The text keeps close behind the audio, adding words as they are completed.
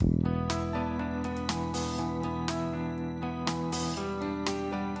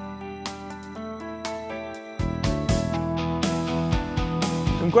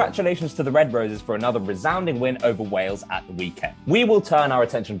Congratulations to the Red Roses for another resounding win over Wales at the weekend. We will turn our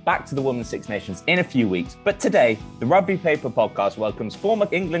attention back to the Women's Six Nations in a few weeks, but today, the Rugby Paper Podcast welcomes former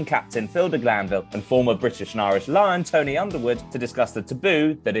England captain Phil de Glanville and former British and Irish Lion Tony Underwood to discuss the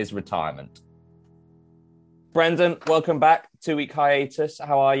taboo that is retirement. Brendan, welcome back. 2-week hiatus.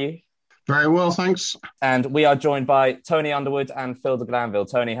 How are you? Very well, thanks. And we are joined by Tony Underwood and Phil de Glanville.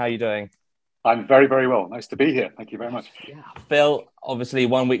 Tony, how are you doing? I'm very, very well. Nice to be here. Thank you very much. Yeah. Phil, obviously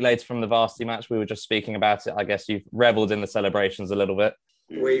 1 week later from the varsity match, we were just speaking about it. I guess you've revelled in the celebrations a little bit.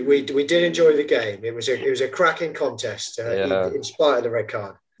 We did enjoy the game. It was a cracking contest, in spite of the red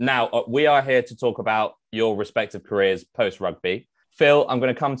card. Now, we are here to talk about your respective careers post-rugby. Phil, I'm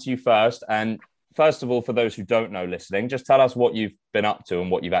going to come to you first. And first of all, for those who don't know listening, just tell us what you've been up to and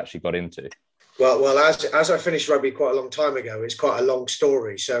what you've actually got into. Well, as I finished rugby quite a long time ago, it's quite a long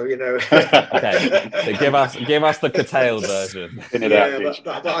story. So, you know. Okay, so give us the curtailed version.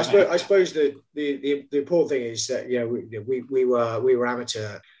 But I suppose the important thing is that we were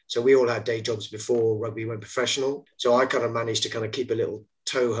amateur, so we all had day jobs before rugby went professional. So I kind of managed to kind of keep a little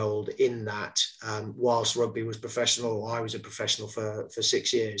toehold in that whilst rugby was professional. I was a professional for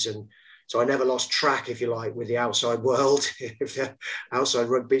 6 years, and so I never lost track, if you like, with the outside world, outside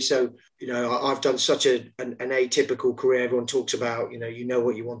rugby. So, I've done such an atypical career. Everyone talks about, you know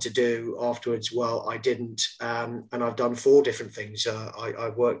what you want to do afterwards. Well, I didn't. And I've done 4 different things.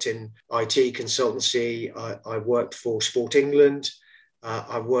 I've worked in IT consultancy. I worked for Sport England.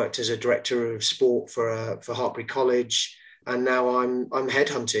 I've worked as a director of sport for Hartpury College. And now I'm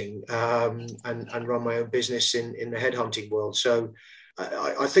headhunting and run my own business in the headhunting world. So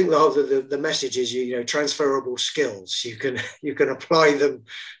I think the message is, transferable skills. You can apply them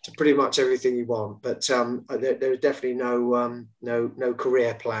to pretty much everything you want. But there's definitely no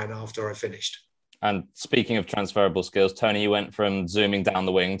career plan after I finished. And speaking of transferable skills, Tony, you went from zooming down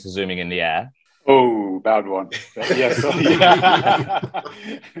the wing to zooming in the air. Oh, bad one. Yes.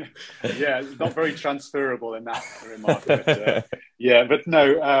 Yeah, not very transferable in that remark. But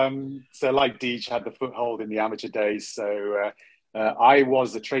no. So like Deej had the foothold in the amateur days. So I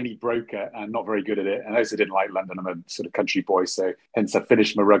was a trainee broker and not very good at it. And I also didn't like London. I'm a sort of country boy. So hence I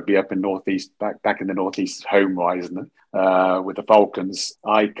finished my rugby up in Northeast, back in the Northeast home-wise, with the Falcons.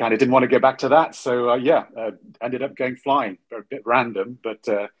 I kind of didn't want to go back to that. So ended up going flying. A bit random, but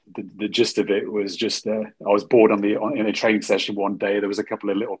the gist of it was just I was bored in a training session one day. There was a couple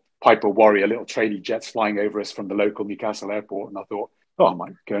of little Piper Warrior, little trainee jets flying over us from the local Newcastle airport. And I thought, I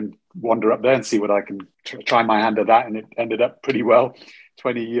might go and wander up there and see what I can try my hand at that. And it ended up pretty well.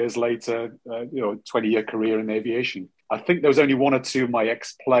 20 years later, 20-year career in aviation. I think there was only 1 or 2 of my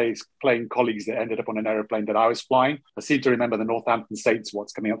ex-playing colleagues that ended up on an aeroplane that I was flying. I seem to remember the Northampton Saints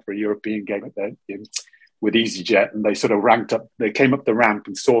coming up for a European game with EasyJet, and they sort of they came up the ramp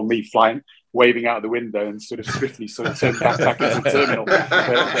and saw me flying, waving out of the window, and sort of swiftly turned back into the terminal.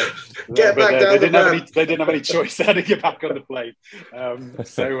 They didn't have any choice. They had to get back on the plane.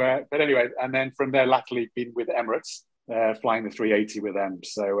 But anyway, and then from there, latterly been with Emirates, flying the 380 with them.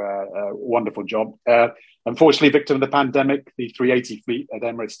 So wonderful job. Unfortunately, victim of the pandemic, the 380 fleet at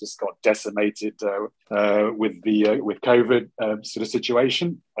Emirates just got decimated with COVID sort of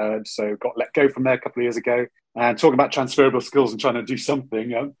situation. So got let go from there a couple of years ago. And talking about transferable skills and trying to do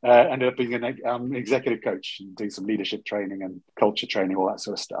something, ended up being an executive coach and doing some leadership training and culture training, all that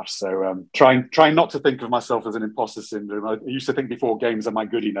sort of stuff. So trying not to think of myself as an imposter syndrome. I used to think before games, am I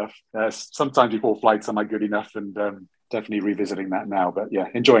good enough? Sometimes before flights, am I good enough? And definitely revisiting that now. But yeah,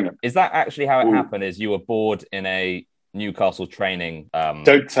 enjoying it. Is that actually how it happened? Is you were bored in a Newcastle training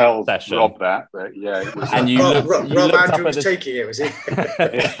don't tell session. Rob that, but yeah, it was, and Rob Andrew was taking it, was he?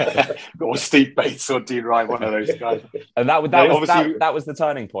 Or Steve Bates or Dean Wright, one of those guys. And that was the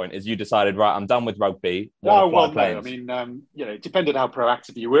turning point. Is you decided, right, I'm done with rugby. I mean, it depended how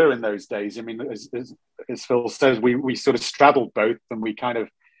proactive you were in those days. I mean, as Phil says, we sort of straddled both, and we kind of,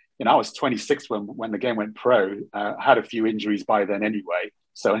 I was 26 when the game went pro. Had a few injuries by then anyway,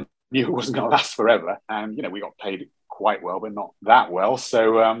 so I knew it wasn't going to last forever. And we got paid quite well, but not that well.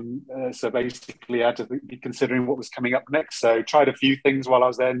 So basically I had to be considering what was coming up next. So tried a few things while I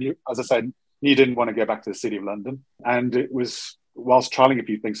was there. As I said, didn't want to go back to the City of London. And it was whilst trialing a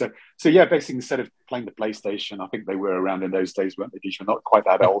few things. So yeah, basically instead of playing the PlayStation, I think they were around in those days, weren't they? We're not quite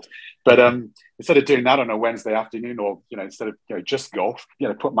that old. But instead of doing that on a Wednesday afternoon or, instead of just golf,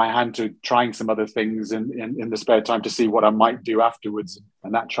 put my hand to trying some other things in the spare time to see what I might do afterwards.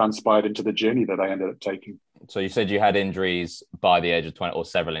 And that transpired into the journey that I ended up taking. So you said you had injuries by the age of 20, or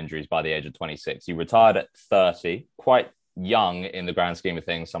several injuries by the age of 26. You retired at 30, quite young in the grand scheme of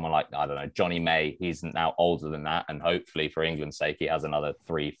things. Someone like, I don't know, Johnny May, he's now older than that. And hopefully for England's sake, he has another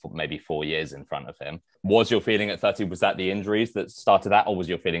 3, maybe 4 years in front of him. Was your feeling at 30, was that the injuries that started that? Or was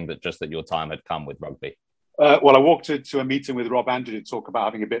your feeling that just that your time had come with rugby? Well, I walked to a meeting with Rob Andrew to talk about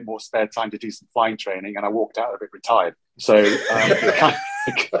having a bit more spare time to do some flying training, and I walked out of it retired. So it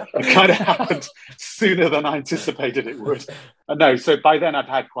kind of happened sooner than I anticipated it would. No, so by then I'd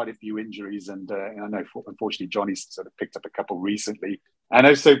had quite a few injuries, and I know unfortunately Johnny's sort of picked up a couple recently. And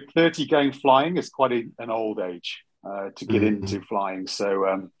also 30 going flying is quite an old age to get into flying.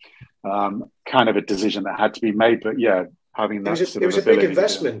 So kind of a decision that had to be made. But yeah, having that it was a big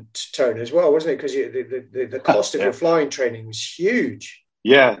investment, Tony, as well, wasn't it? Because the cost of your flying training was huge.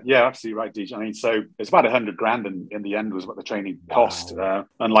 Yeah, absolutely right, DJ. I mean, so it's about $100,000 in the end was what the training cost.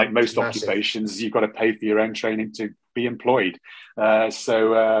 Unlike most occupations, you've got to pay for your own training to be employed.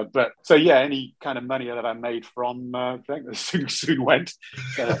 So yeah, any kind of money that I made from soon went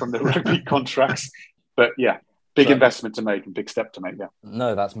from the rugby contracts. But yeah, big investment to make and big step to make. Yeah.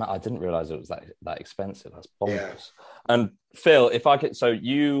 No, I didn't realize it was that expensive. That's bonkers. Yeah. And Phil, if I could, so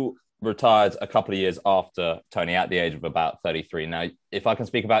you retired a couple of years after Tony at the age of about 33. Now, if I can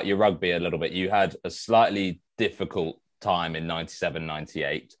speak about your rugby a little bit, you had a slightly difficult time in 97,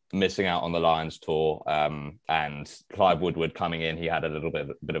 98, missing out on the Lions tour, and Clive Woodward coming in. He had a little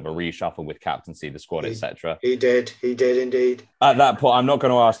bit of a reshuffle with captaincy, the squad, etc. He did indeed. At that point, I'm not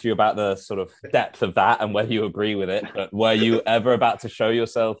going to ask you about the sort of depth of that and whether you agree with it, but were you ever about to show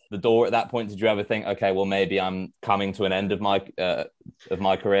yourself the door at that point? Did you ever think, okay, well, maybe I'm coming to an end of my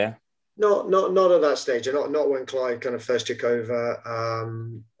career? Not at that stage, and not when Clive kind of first took over.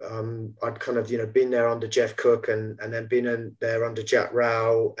 I'd kind of been there under Jeff Cook and then been in there under Jack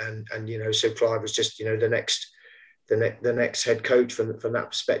Rowell, and so Clive was just the next head coach from that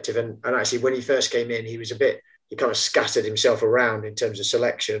perspective. And actually, when he first came in, he kind of scattered himself around in terms of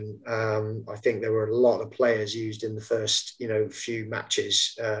selection. I think there were a lot of players used in the first few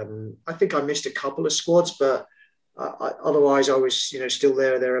matches. I think I missed a couple of squads, but otherwise, I was, still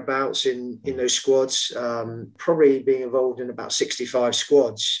thereabouts in those squads. Probably being involved in about 65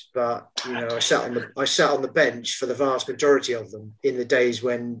 squads, but I sat on the bench for the vast majority of them in the days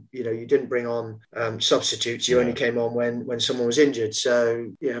when you didn't bring on substitutes. You only came on when someone was injured. So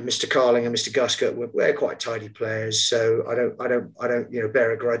Mr. Carling and Mr. Guscott were quite tidy players. So I don't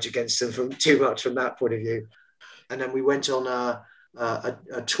bear a grudge against them from too much from that point of view. And then we went on a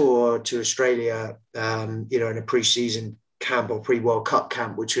tour to Australia, in a pre-season camp or pre-World Cup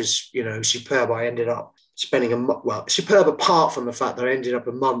camp, which was, superb. I ended up spending superb apart from the fact that I ended up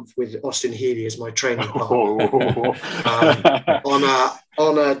a month with Austin Healey as my training partner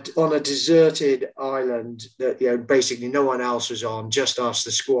on a deserted island that basically no one else was on, just us,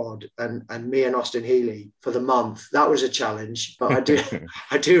 the squad, and me and Austin Healey for the month. That was a challenge, but I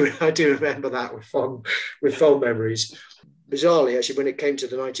do remember that with fond memories. Bizarrely, actually, when it came to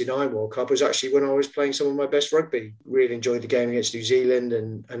the 99 World Cup, was actually when I was playing some of my best rugby. Really enjoyed the game against New Zealand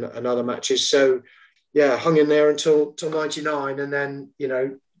and other matches. So, yeah, hung in there until 99. And then,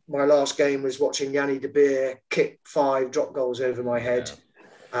 my last game was watching Yanni de Beer kick 5 drop goals over my head.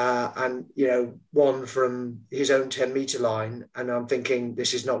 And, one from his own 10-metre line. And I'm thinking,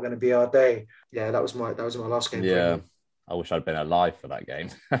 this is not going to be our day. Yeah, that was my last game. Yeah. I wish I'd been alive for that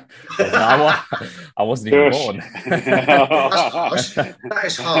game. I wasn't even born. That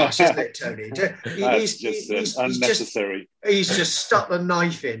is harsh, isn't it, Tony? He's unnecessary. He's just stuck the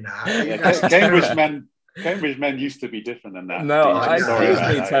knife in that. Cambridge men used to be different than that. No, excuse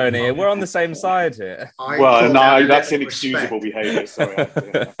me, Tony. We're on the same side here. That's inexcusable behaviour. Sorry.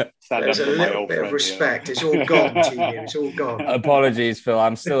 There's a little bit of respect. Yeah. It's all gone to you. It's all gone. Apologies, Phil.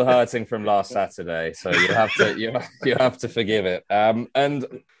 I'm still hurting from last Saturday, so you have to forgive it. And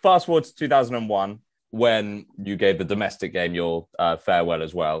fast forward to 2001, when you gave the domestic game your farewell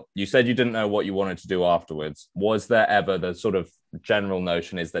as well. You said you didn't know what you wanted to do afterwards. Was there ever the sort of general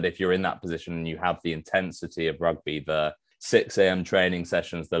notion is that if you're in that position and you have the intensity of rugby, the 6 a.m. training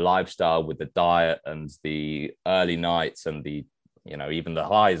sessions, the lifestyle with the diet and the early nights and the even the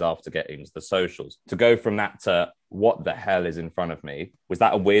highs after getting the socials, to go from that to what the hell is in front of me, was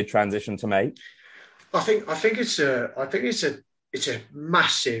that a weird transition to make? I think it's a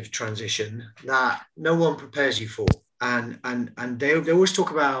massive transition that no one prepares you for, and they always talk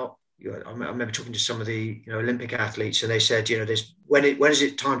about. I remember talking to some of the Olympic athletes, and they said, there's when is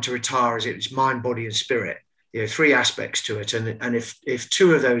it time to retire? It's mind, body, and spirit. 3 aspects to it, and if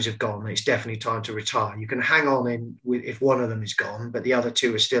 2 of those have gone, it's definitely time to retire. You can hang on if one of them is gone, but the other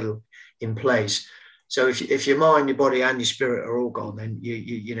 2 are still in place. So if your mind, your body, and your spirit are all gone, then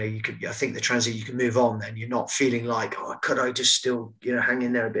you could. I think the transit you can move on. Then you're not feeling like, oh, could I just still hang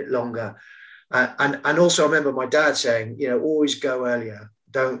in there a bit longer? And also I remember my dad saying, always go earlier.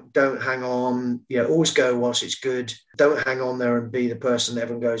 Don't hang on. Always go whilst it's good. Don't hang on there and be the person that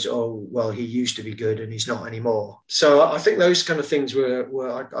everyone goes, oh, well, he used to be good and he's not anymore. So I think those kind of things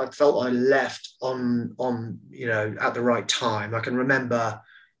were I felt I left on at the right time. I can remember,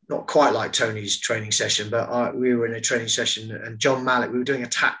 not quite like Tony's training session, but we were in a training session and John Mallett, we were doing a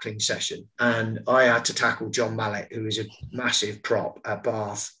tackling session and I had to tackle John Mallett, who is a massive prop at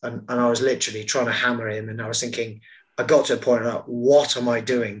Bath. And I was literally trying to hammer him. And I was thinking, I got to a point of, what am I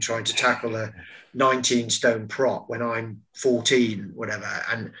doing trying to tackle a 19 stone prop when I'm 14, whatever.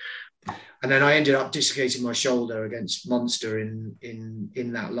 And then I ended up dislocating my shoulder against Munster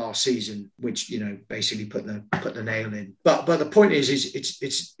in that last season, which basically put the nail in. But the point is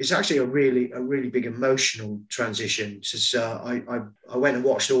it's actually a really big emotional transition. Just I went and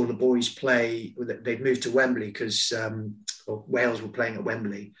watched all the boys play. They'd moved to Wembley because Wales were playing at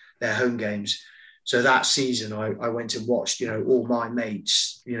Wembley, their home games. So that season, I went and watched, all my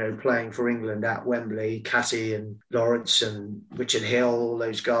mates, playing for England at Wembley, Catty and Lawrence and Richard Hill, all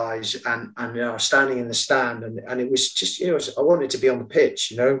those guys, and I was standing in the stand, and it was just, I wanted to be on the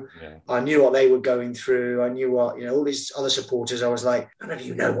pitch, Yeah. I knew what they were going through. I knew what, all these other supporters. I was like, none of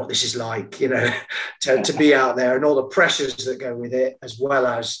you know what this is like, to be out there and all the pressures that go with it, as well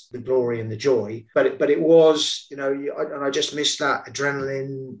as the glory and the joy. But it was, and I just missed that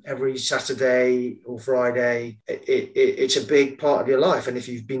adrenaline every Saturday or Friday. It's a big part of your life, and if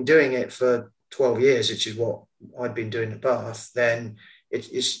you've been doing it for 12 years, which is what I'd been doing at Bath, then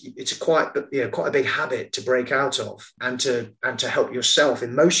it's quite a big habit to break out of, and to help yourself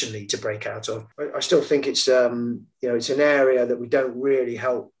emotionally to break out of. I still think it's it's an area that we don't really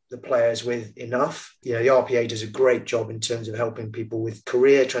help the players with enough. The RPA does a great job in terms of helping people with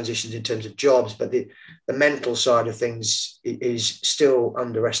career transitions in terms of jobs, but the mental side of things is still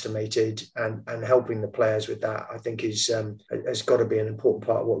underestimated, and helping the players with that, I think, has got to be an important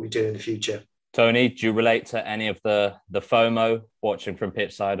part of what we do in the future. Tony, do you relate to any of the FOMO watching from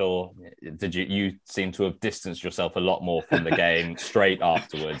pitch side, or did you seem to have distanced yourself a lot more from the game straight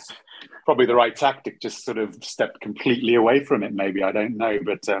afterwards? Probably the right tactic, just sort of stepped completely away from it, maybe. I don't know.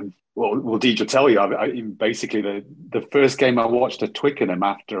 But, well, Deej will tell you, basically the first game I watched at Twickenham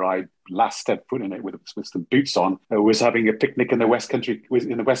after I last stepped foot in it with some boots on was having a picnic in the West Country,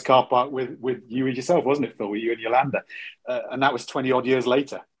 in the West car park with you and yourself, wasn't it, Phil? With you and Yolanda. And that was 20 odd years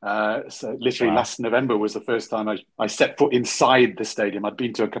later. So literally Last November was the first time I set foot inside the stadium. I'd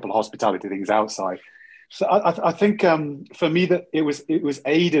been to a couple of hospitality things outside. So I think for me that it was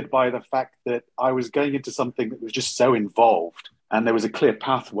aided by the fact that I was going into something that was just so involved, and there was a clear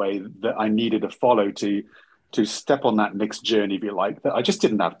pathway that I needed to follow to step on that next journey, if you like. That I just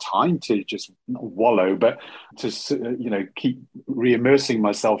didn't have time to just wallow, but to keep re-immersing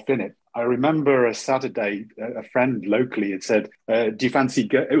myself in it. I remember a Saturday, a friend locally had said, do you fancy,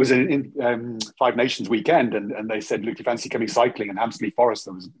 it was in Five Nations weekend, and they said, look, do you fancy coming cycling in Hampstead Forest,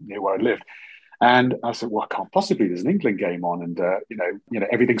 that was near where I lived. And I said, well, I can't possibly. There's an England game on, and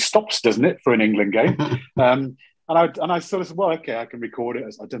everything stops, doesn't it, for an England game? And I sort of said, well, okay, I can record it.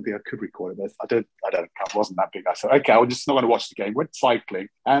 I don't think I could record it, but I wasn't that big. I said, okay, I'm just not going to watch the game. Went cycling,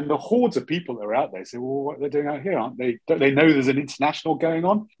 and the hordes of people that were out there said, well, what they're doing out here, aren't they? Don't they know there's an international going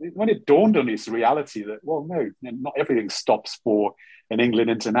on? When it dawned on me, it's the reality that, well, no, not everything stops for an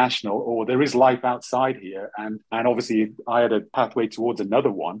England international, or there is life outside here. And obviously, I had a pathway towards another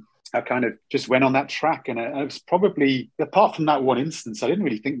one. I kind of just went on that track, and it was probably, apart from that one instance, I didn't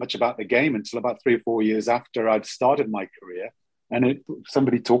really think much about the game until about 3 or 4 years after I'd started my career. And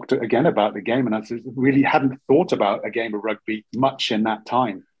somebody talked again about the game, and I really hadn't thought about a game of rugby much in that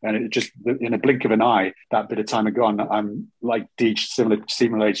time. And it just, in a blink of an eye, that bit of time ago, I'm like Deej,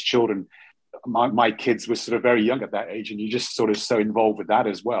 similar age children. My kids were sort of very young at that age, and you're just sort of so involved with that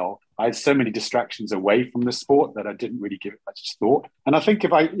as well. I had so many distractions away from the sport that I didn't really give it much thought. And I think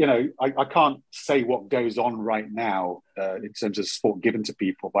if I can't say what goes on right now in terms of sport given to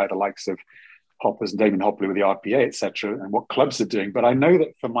people by the likes of Hoppers and Damon Hopley with the RPA, etc., and what clubs are doing. But I know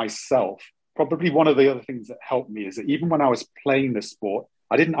that for myself, probably one of the other things that helped me is that even when I was playing the sport,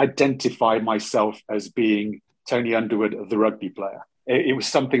 I didn't identify myself as being Tony Underwood, the rugby player. It was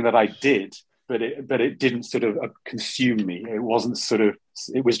something that I did, but it didn't sort of consume me. It wasn't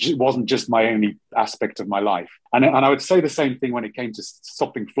just my only aspect of my life. And I would say the same thing when it came to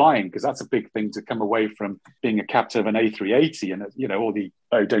stopping flying, because that's a big thing to come away from being a captain of an A380 and all the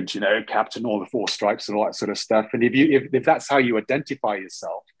captain, all the 4 stripes and all that sort of stuff. And if that's how you identify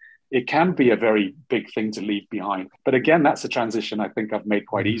yourself, it can be a very big thing to leave behind. But again, that's a transition I think I've made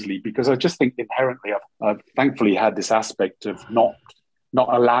quite easily, because I just think inherently I've thankfully had this aspect of not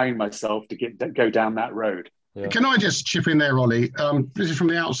allowing myself to go down that road. Yeah. Can I just chip in there, Ollie? This is from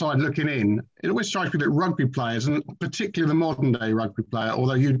the outside looking in. It always strikes me that rugby players, and particularly the modern day rugby player,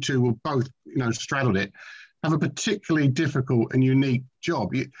 although you two will both, straddled it, have a particularly difficult and unique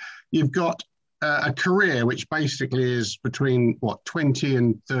job. You've got a career which basically is between 20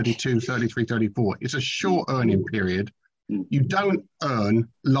 and 32, 33, 34. It's a short earning period. You don't earn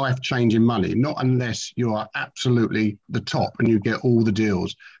life-changing money, not unless you are absolutely the top and you get all the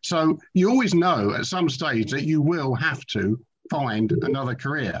deals. So you always know at some stage that you will have to find another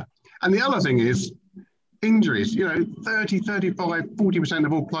career. And the other thing is injuries. 30, 35, 40%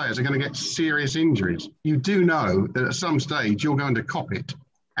 of all players are going to get serious injuries. You do know that at some stage you're going to cop it.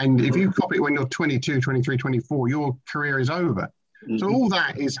 And if you cop it when you're 22, 23, 24, your career is over. Mm-hmm. So all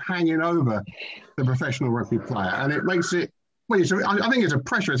that is hanging over the professional rugby player. And it makes it, I think it's a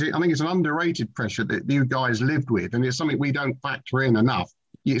pressure. I think it's an underrated pressure that you guys lived with. And it's something we don't factor in enough.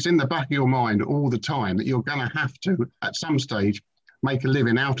 It's in the back of your mind all the time that you're going to have to, at some stage, make a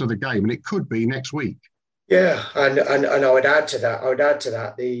living out of the game. And it could be next week. Yeah. And I would add to that,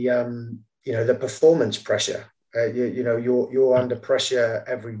 the performance pressure. You're under pressure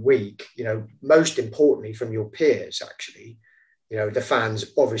every week, most importantly from your peers, actually. The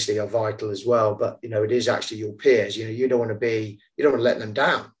fans obviously are vital as well, but, it is actually your peers. You don't want to let them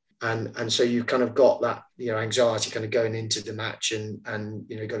down. And so you've kind of got that, anxiety kind of going into the match and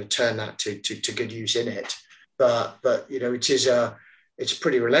got to turn that to good use in it. But it's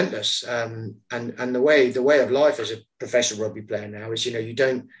pretty relentless. And the way of life as a professional rugby player now is,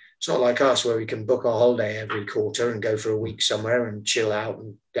 it's not like us where we can book a holiday every quarter and go for a week somewhere and chill out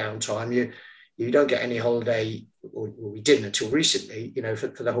and downtime. You don't get any holiday, or we didn't until recently,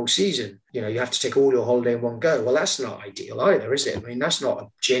 for the whole season. You have to take all your holiday in one go. Well, that's not ideal either, is it? I mean, that's not a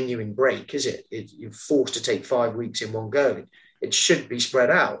genuine break, is it? You're forced to take 5 weeks in one go. It should be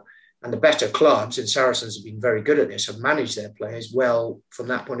spread out. And the better clubs, and Saracens have been very good at this, have managed their players well from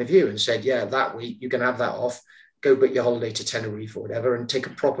that point of view and said, yeah, that week you can have that off. Go book your holiday to Tenerife or whatever and take a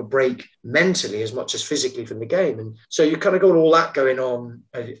proper break mentally as much as physically from the game. And so you kind of got all that going on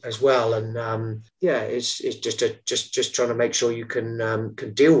as well. And it's just trying to make sure you can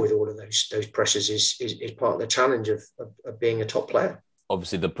deal with all of those pressures is part of the challenge of being a top player.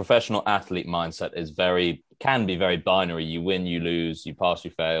 Obviously, the professional athlete mindset can be very binary. You win, you lose, you pass, you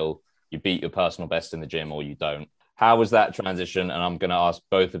fail, you beat your personal best in the gym or you don't. How was that transition? And I'm going to ask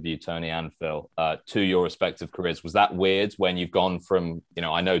both of you, Tony and Phil, to your respective careers. Was that weird when you've gone from,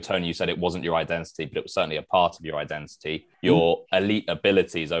 I know, Tony, you said it wasn't your identity, but it was certainly a part of your identity, your elite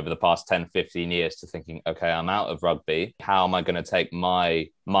abilities over the past 10, 15 years to thinking, okay, I'm out of rugby. How am I going to take my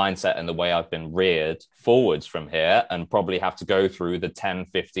mindset and the way I've been reared forwards from here and probably have to go through the 10,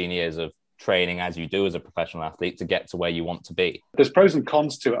 15 years of training as you do as a professional athlete to get to where you want to be? There's pros and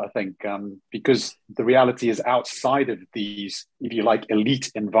cons to it, I think, because the reality is outside of these, if you like,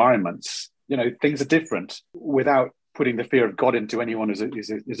 elite environments, things are different. Without putting the fear of God into anyone who's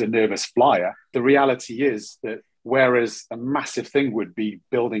a nervous flyer, the reality is that whereas a massive thing would be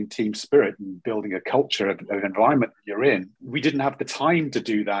building team spirit and building a culture of environment that you're in, we didn't have the time to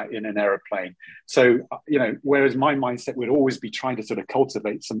do that in an aeroplane. So, whereas my mindset would always be trying to sort of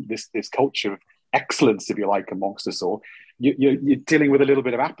cultivate this culture of excellence, if you like, amongst us all, you're dealing with a little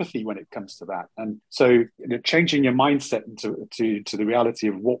bit of apathy when it comes to that. And so changing your mindset to the reality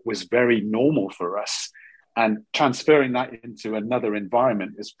of what was very normal for us and transferring that into another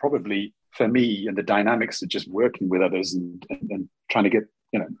environment is probably, for me, and the dynamics of just working with others and trying to get,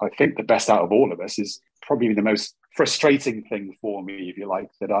 I think the best out of all of us is probably the most frustrating thing for me, if you like,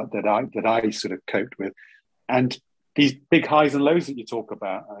 that I sort of coped with. And these big highs and lows that you talk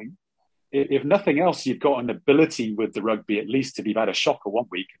about, I think, if nothing else, you've got an ability with the rugby, at least if you've had a shocker one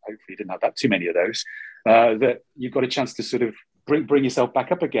week, hopefully you didn't have that too many of those, that you've got a chance to sort of bring yourself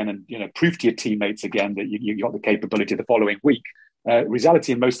back up again and, prove to your teammates again that you got the capability the following week.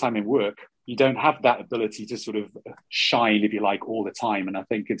 Reality, most time in work, you don't have that ability to sort of shine, if you like, all the time. And I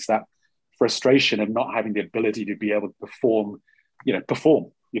think it's that frustration of not having the ability to be able to perform,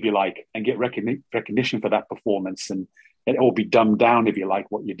 if you like, and get recognition for that performance, and it all be dumbed down, if you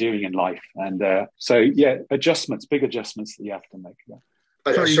like, what you're doing in life. And big adjustments that you have to make. Yeah.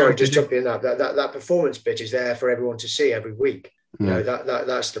 Sorry, just jumping in that performance bit is there for everyone to see every week.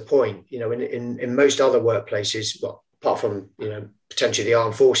 That's the point. In most other workplaces, well, apart from potentially the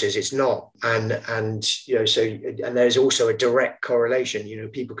armed forces, it's not. And there's also a direct correlation.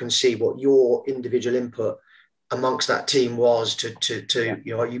 People can see what your individual input amongst that team was to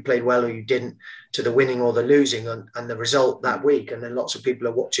you played well or you didn't, to the winning or the losing and the result that week. And then lots of people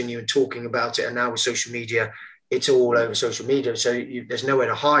are watching you and talking about it. And now with social media, it's all over social media. So there's nowhere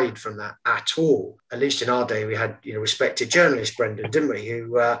to hide from that at all. At least in our day, we had, respected journalists, Brendan, didn't we?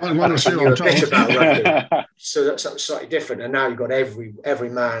 Who actually knew a bit about rugby. So that's something slightly different. And now you've got every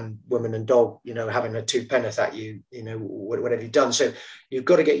man, woman and dog, having a two-penneth at you, what have you done? So you've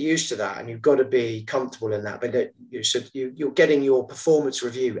got to get used to that and you've got to be comfortable in that. But you're getting your performance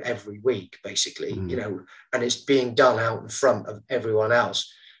review every week, basically, and it's being done out in front of everyone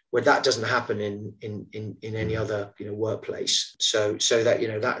else, where that doesn't happen in any other workplace. So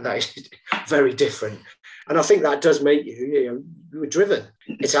that that is very different, and I think that does make you driven.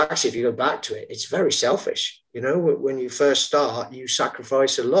 It's actually, if you go back to it, it's very selfish. When you first start, you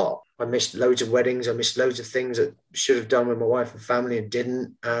sacrifice a lot. I missed loads of weddings. I missed loads of things that I should have done with my wife and family and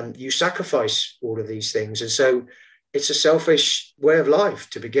didn't. You sacrifice all of these things, and so it's a selfish way of life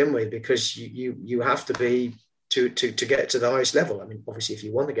to begin with, because you have to be. To get to the highest level. I mean, obviously, if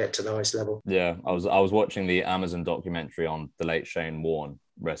you want to get to the highest level. Yeah, I was watching the Amazon documentary on the late Shane Warne,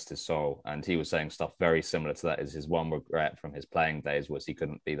 rest his soul, and he was saying stuff very similar to that. Is his one regret from his playing days was he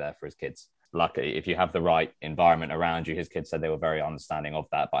couldn't be there for his kids. Luckily, if you have the right environment around you, his kids said they were very understanding of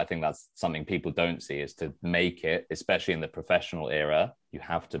that. But I think that's something people don't see, is to make it, especially in the professional era, you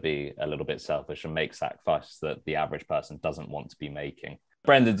have to be a little bit selfish and make sacrifices that the average person doesn't want to be making.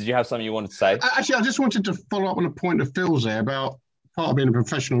 Brendan, did you have something you wanted to say? Actually, I just wanted to follow up on a point of Phil's there about part of being a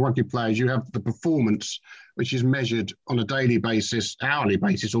professional rugby player is you have the performance, which is measured on a daily basis, hourly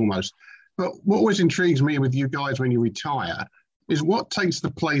basis almost. But what always intrigues me with you guys when you retire is what takes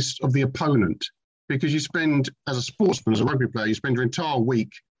the place of the opponent. Because you spend, as a sportsman, as a rugby player, you spend your entire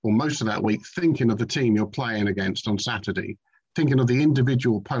week or most of that week thinking of the team you're playing against on Saturday, thinking of the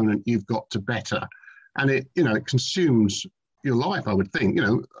individual opponent you've got to better. And it consumes your life, I would think.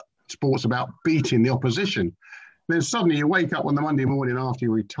 Sport's about beating the opposition. Then suddenly you wake up on the Monday morning after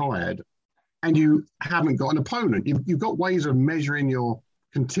you're retired and you haven't got an opponent. You've got ways of measuring your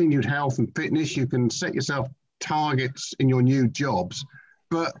continued health and fitness. You can set yourself targets in your new jobs,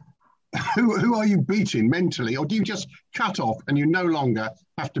 but who are you beating mentally? Or do you just cut off and you no longer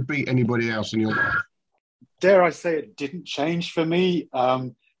have to beat anybody else in your life? Dare I say it didn't change for me.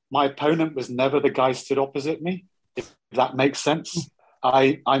 My opponent was never the guy stood opposite me, if that makes sense.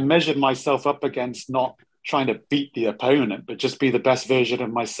 I measured myself up against not trying to beat the opponent, but just be the best version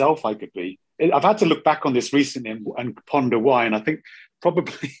of myself I could be. I've had to look back on this recently and ponder why, and I think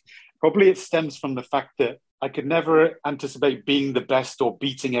probably it stems from the fact that I could never anticipate being the best or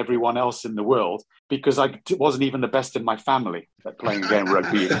beating everyone else in the world, because I wasn't even the best in my family at playing game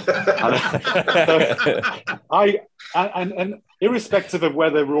rugby. And irrespective of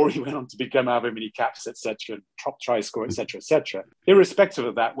whether Rory went on to become however many caps, etc., top try score, etc., irrespective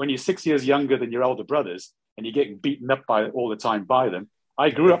of that, when you're 6 years younger than your older brothers and you're getting beaten up all the time by them, I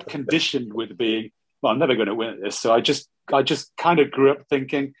grew up conditioned with being, well, I'm never going to win at this. So I just kind of grew up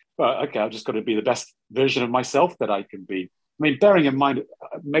thinking, well, okay, I've just got to be the best version of myself that I can be. I mean, bearing in mind,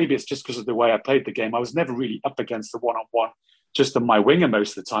 maybe it's just because of the way I played the game. I was never really up against the one-on-one, just on my winger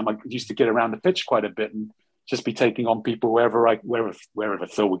most of the time. I used to get around the pitch quite a bit and just be taking on people wherever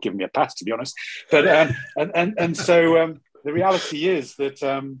Phil would give me a pass, to be honest. But so the reality is that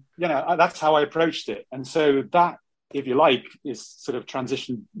that's how I approached it, and so that, if you like, is sort of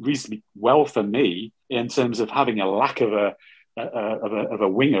transitioned reasonably well for me in terms of having a lack of a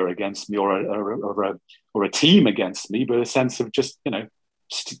winger against me or a team against me, but a sense of just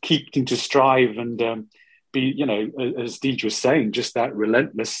keeping to strive and be, as Deej was saying, just that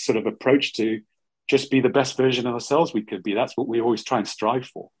relentless sort of approach to just be the best version of ourselves we could be. That's what we always try and strive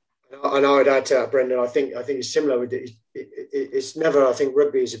for. And I would add to that, Brendan, I think it's similar with it. It's never, I think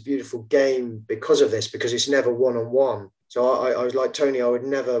rugby is a beautiful game because of this, because it's never one-on-one. So I was like Tony, I would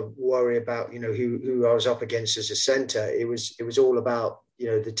never worry about, who I was up against as a centre. It was all about,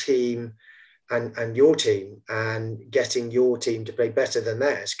 the team and your team and getting your team to play better than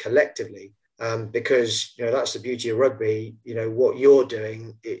theirs collectively. Because that's the beauty of rugby. What you're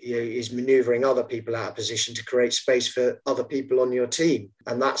doing is manoeuvring other people out of position to create space for other people on your team,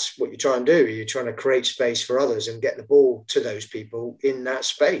 and that's what you try and do. You're trying to create space for others and get the ball to those people in that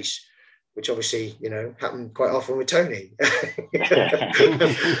space, which obviously happened quite often with Tony.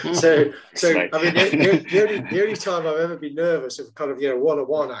 so I mean, the only time I've ever been nervous of kind of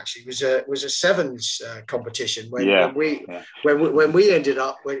one-on-one actually was a sevens competition when we ended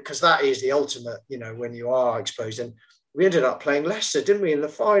up, because that is the ultimate when you are exposed, and we ended up playing Leicester, didn't we, in the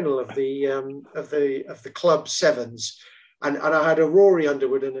final of the club sevens. And I had a Rory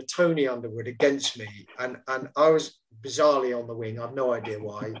Underwood and a Tony Underwood against me, and I was bizarrely on the wing. I've no idea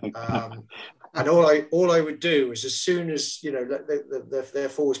why. And all I would do was, as soon as their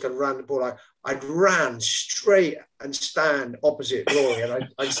forwards kind of ran the ball, I'd ran straight and stand opposite Rory, and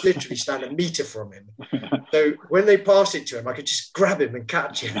I'd literally stand a metre from him. So when they passed it to him, I could just grab him and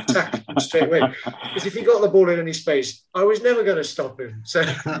catch him and tackle him straight away. Because if he got the ball in any space, I was never going to stop him. So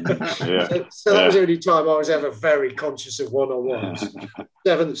that was the only time I was ever very conscious of one-on-ones.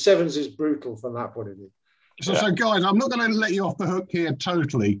 Sevens is brutal from that point of view. So guys, I'm not going to let you off the hook here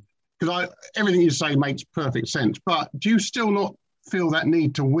totally, because everything you say makes perfect sense. But do you still not feel that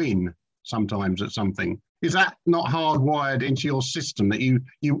need to win sometimes at something? Is that not hardwired into your system that you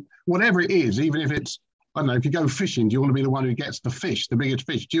whatever it is, even if it's, I don't know, if you go fishing, do you want to be the one who gets the fish, the biggest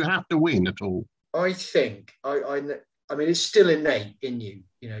fish? Do you have to win at all? I think, I mean, it's still innate in you.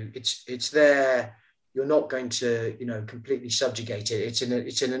 It's there. You're not going to, completely subjugate it.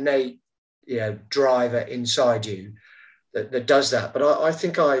 It's an innate, driver inside you that does that. But I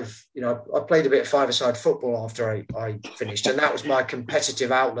think I played a bit of five-a-side football after I finished, and that was my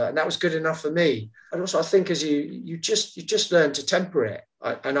competitive outlet, and that was good enough for me. And also, I think as you just learn to temper it,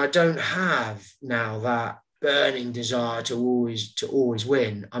 and I don't have now that burning desire to always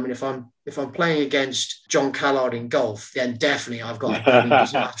win. I mean, if I'm playing against John Callard in golf, then definitely I've got a burning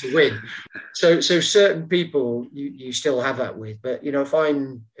desire to win. So certain people you still have that with, but if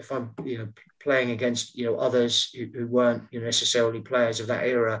I'm playing against others who weren't necessarily players of that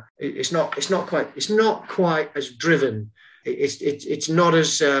era, it's not quite as driven. It's not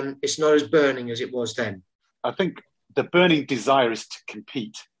as burning as it was then. I think the burning desire is to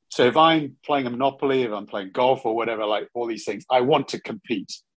compete. So if I'm playing a Monopoly, if I'm playing golf or whatever, like all these things, I want to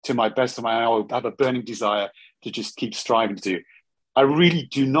compete to my best of my. I will have a burning desire to just keep striving to do. I really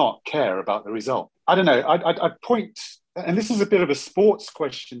do not care about the result. I don't know. I'd point, and this is a bit of a sports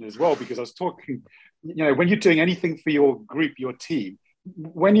question as well, because I was talking, when you're doing anything for your group, your team,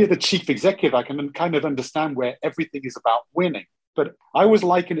 when you're the chief executive, I can kind of understand where everything is about winning. But I always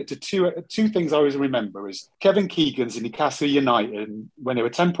liken it to two things I always remember is Kevin Keegan's in Newcastle United when they were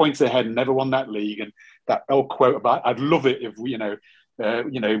 10 points ahead and never won that league, and that old quote about I'd love it if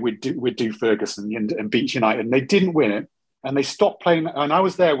we'd do Ferguson and beat United, and they didn't win it, and they stopped playing. And I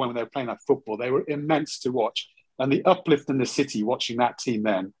was there when they were playing that football. They were immense to watch, and the uplift in the city watching that team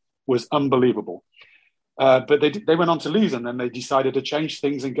then was unbelievable. But they went on to lose, and then they decided to change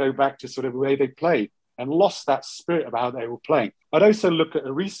things and go back to sort of the way they played, and lost that spirit of how they were playing. I'd also look at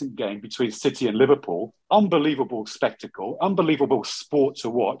a recent game between City and Liverpool. Unbelievable spectacle, unbelievable sport to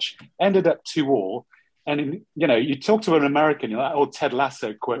watch. Ended up 2-2. And, you talk to an American, that old Ted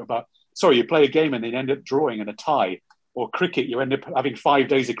Lasso quote about, you play a game and then end up drawing in a tie. Or cricket, you end up having 5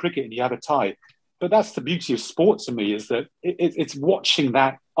 days of cricket and you have a tie. But that's the beauty of sport to me, is that it's watching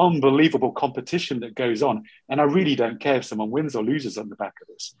that unbelievable competition that goes on. And I really don't care if someone wins or loses on the back of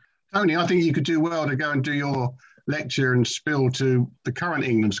this. Tony, I think you could do well to go and do your lecture and spill to the current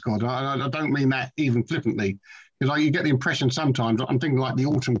England squad. I don't mean that even flippantly, because you get the impression sometimes, I'm thinking like the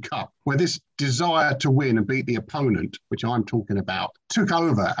Autumn Cup, where this desire to win and beat the opponent, which I'm talking about, took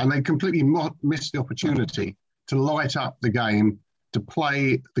over, and they completely missed the opportunity to light up the game, to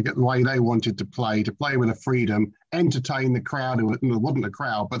play the way they wanted to play with a freedom, entertain the crowd, it wasn't a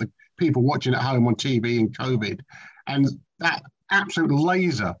crowd, but the people watching at home on TV in COVID. And that absolute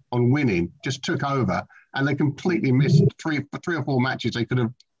laser on winning just took over, and they completely missed three or four matches. They could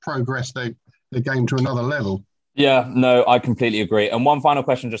have progressed their game to another level. Yeah, no, I completely agree. And one final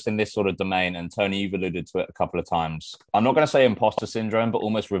question just in this sort of domain, and Tony, you've alluded to it a couple of times. I'm not going to say imposter syndrome, but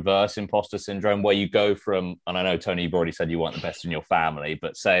almost reverse imposter syndrome, where you go from, and I know, Tony, you've already said you weren't the best in your family,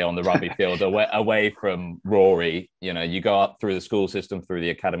 but say on the rugby field, away from Rory, you go up through the school system, through the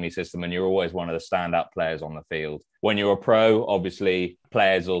academy system, and you're always one of the standout players on the field. When you're a pro, obviously,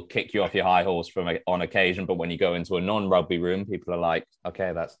 players will kick you off your high horse on occasion, but when you go into a non-rugby room, people are like,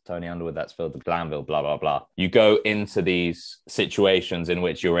 okay, that's Tony Underwood, that's Phil de Glanville, blah, blah, blah. You go into these situations in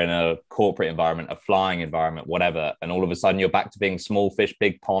which you're in a corporate environment, a flying environment, whatever, and all of a sudden you're back to being small fish,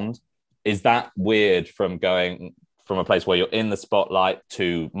 big pond. Is that weird from going from a place where you're in the spotlight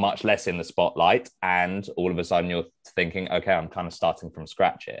to much less in the spotlight, and all of a sudden you're thinking, okay, I'm kind of starting from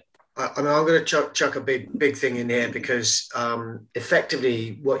scratch here? I mean, I'm going to chuck a big thing in here, because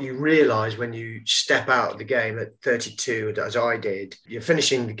effectively what you realise when you step out of the game at 32, as I did, you're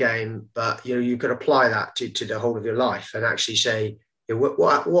finishing the game, but you could apply that to the whole of your life and actually say,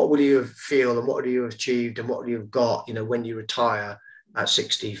 what will you feel, and what do you have achieved, and what do you have got, when you retire at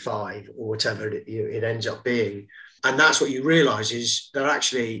 65 or whatever it ends up being. And that's what you realise, is that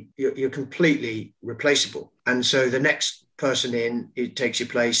actually you're completely replaceable. And so the next person in, it takes your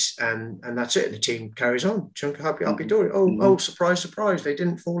place, and that's it. The team carries on. Happy doing. Oh, surprise, they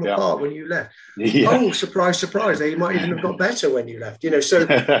didn't fall apart when you left. Yeah. Oh, surprise, they might even have got better when you left. So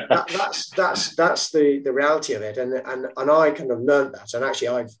that's the reality of it. And I kind of learned that, and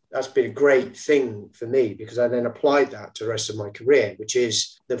actually that's been a great thing for me, because I then applied that to the rest of my career, which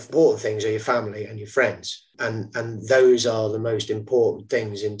is the important things are your family and your friends, and those are the most important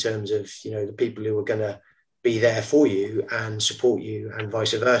things in terms of the people who are going to be there for you and support you, and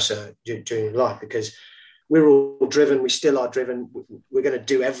vice versa during life, because we're all driven. We still are driven. We're going to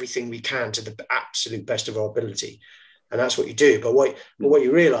do everything we can to the absolute best of our ability. And that's what you do. But what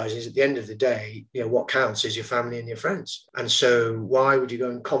you realize is at the end of the day, what counts is your family and your friends. And so why would you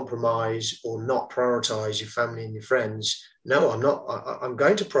go and compromise or not prioritize your family and your friends? No, I'm not. I'm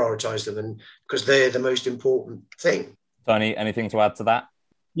going to prioritize them, and because they're the most important thing. Tony, anything to add to that?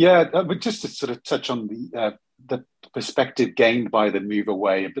 Yeah, but just to sort of touch on the perspective gained by the move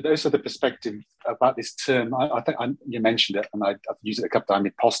away, but also the perspective about this term. I think you mentioned it, and I've used it a couple of times,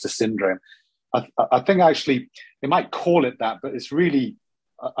 imposter syndrome. I think actually they might call it that, but it's really,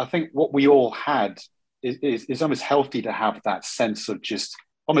 I think what we all had is almost healthy to have that sense of just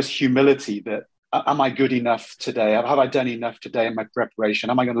almost humility that, am I good enough today? Have I done enough today in my preparation?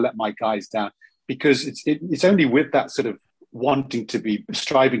 Am I going to let my guys down? Because it's only with that sort of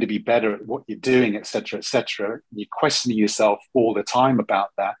striving to be better at what you're doing, et cetera, you're questioning yourself all the time about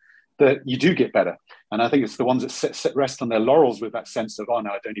that you do get better. And I think it's the ones that rest on their laurels with that sense of, oh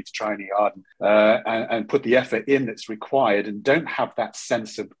no, I don't need to try any hard, and put the effort in that's required, and don't have that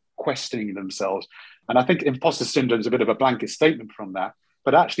sense of questioning themselves. And I think imposter syndrome is a bit of a blanket statement from that,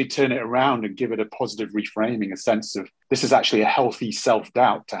 but actually turn it around and give it a positive reframing, a sense of this is actually a healthy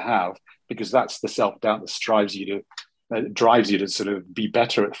self-doubt to have, because that's the self-doubt that drives you to sort of be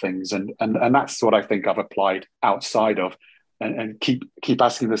better at things. And that's what I think I've applied outside of, and keep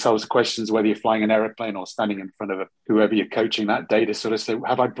asking themselves questions, whether you're flying an aeroplane or standing in front of whoever you're coaching that day, to sort of say,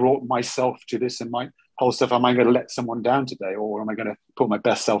 have I brought myself to this in my whole stuff? Am I going to let someone down today, or am I going to put my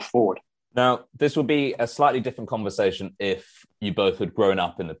best self forward? Now, this would be a slightly different conversation if you both had grown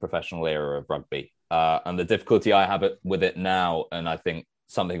up in the professional era of rugby. And the difficulty I have with it now, and I think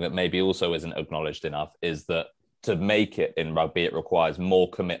something that maybe also isn't acknowledged enough, is that to make it in rugby, it requires more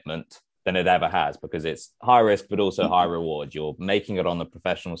commitment than it ever has, because it's high risk, but also high reward. You're making it on the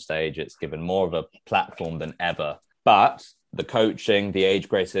professional stage. It's given more of a platform than ever. But the coaching, the age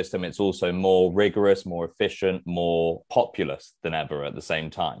grade system, it's also more rigorous, more efficient, more populous than ever at the same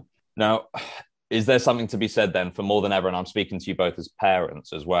time. Now, is there something to be said then for more than ever? And I'm speaking to you both as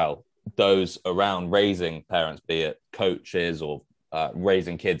parents as well, those around raising parents, be it coaches or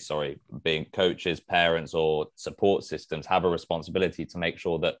raising kids, being coaches, parents, or support systems, have a responsibility to make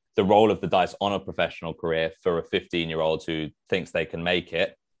sure that the roll of the dice on a professional career for a 15-year-old who thinks they can make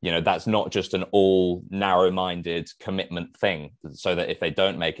it, that's not just an all narrow-minded commitment thing, so that if they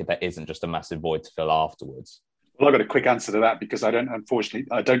don't make it, there isn't just a massive void to fill afterwards. Well, I've got a quick answer to that, because I don't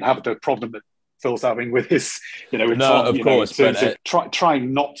have the problem that Phil's having with his, with Tom, of course, but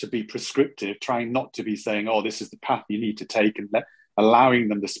trying not to be prescriptive, trying not to be saying, oh, this is the path you need to take, and allowing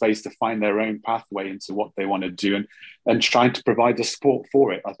them the space to find their own pathway into what they want to do, and trying to provide the support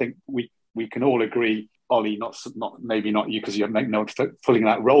for it. I think we can all agree, Ollie, not maybe not you, because you're not filling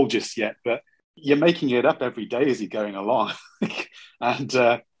that role just yet, but you're making it up every day as you're going along. and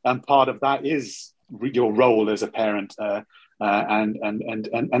part of that is your role as a parent, and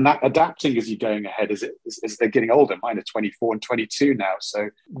that adapting as you're going ahead as they're getting older. Mine are 24 and 22 now. So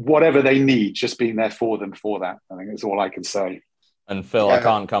whatever they need, just being there for them for that. I think that's all I can say. And Phil, I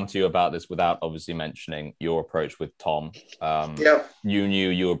can't come to you about this without obviously mentioning your approach with Tom. You knew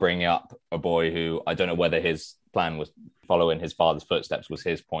you were bringing up a boy who, I don't know whether his plan was following his father's footsteps, was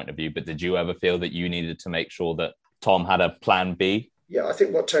his point of view, but did you ever feel that you needed to make sure that Tom had a plan B? Yeah, I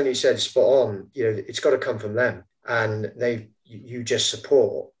think what Tony said is spot on. It's got to come from them, and you just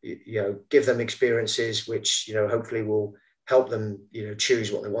support, give them experiences which, hopefully will help them,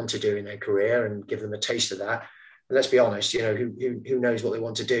 choose what they want to do in their career, and give them a taste of that. And let's be honest, who knows what they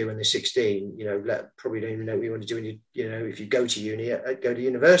want to do when they're 16, probably don't even know what you want to do when if you go to uni, go to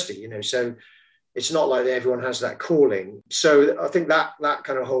university, so it's not like everyone has that calling. So I think that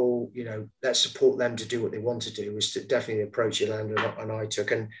kind of whole, let's support them to do what they want to do, was definitely the approach Yolanda and I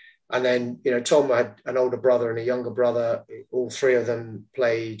took. And then, Tom had an older brother and a younger brother. All three of them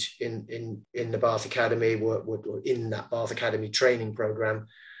played in the Bath Academy, were in that Bath Academy training program.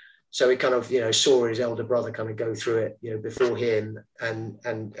 So he kind of, saw his elder brother kind of go through it, before him, and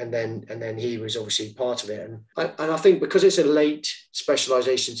then he was obviously part of it. And I think because it's a late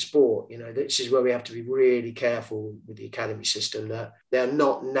specialisation sport, this is where we have to be really careful with the academy system, that they're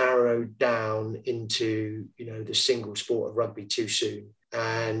not narrowed down into, the single sport of rugby too soon.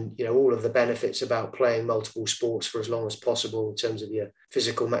 And, all of the benefits about playing multiple sports for as long as possible in terms of your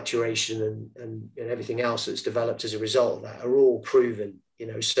physical maturation and everything else that's developed as a result of that are all proven.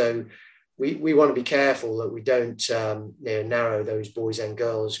 So we want to be careful that we don't narrow those boys and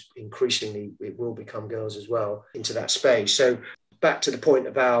girls. Increasingly, it will become girls as well into that space. So back to the point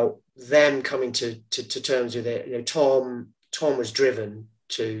about them coming to terms with it. Tom was driven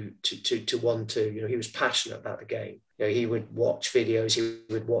to want to. He was passionate about the game. He would watch videos, he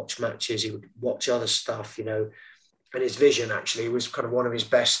would watch matches, he would watch other stuff. And his vision actually was kind of one of his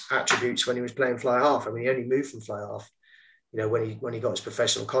best attributes when he was playing fly half. I mean, he only moved from fly half when he got his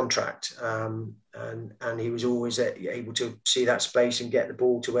professional contract, and he was always able to see that space and get the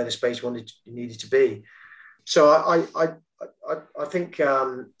ball to where the space needed to be. So I think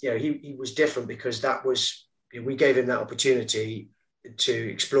he was different because that was, we gave him that opportunity to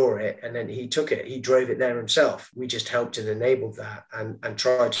explore it, and then he took it. He drove it there himself. We just helped and enabled that, and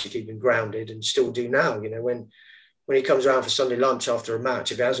tried to keep him grounded, and still do now. When he comes around for Sunday lunch after a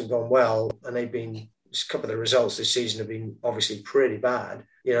match, if it hasn't gone well, and a couple of the results this season have been obviously pretty bad.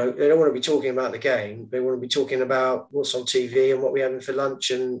 They don't want to be talking about the game. They want to be talking about what's on TV and what we're having for lunch,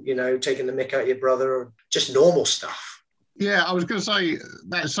 and taking the mick out of your brother, or just normal stuff. Yeah, I was going to say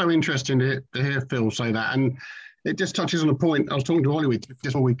that's so interesting to hear Phil say that, and it just touches on a point I was talking to Ollie with just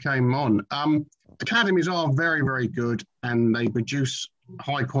before we came on. Academies are very, very good, and they produce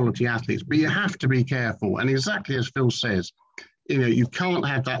high quality athletes, but you have to be careful. And exactly as Phil says, you can't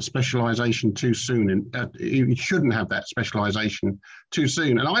have that specialisation too soon, and you shouldn't have that specialisation too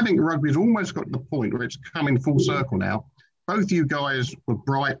soon. And I think rugby's almost got to the point where it's coming full circle now. Both you guys were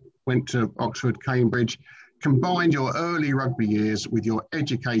bright, went to Oxford, Cambridge, combined your early rugby years with your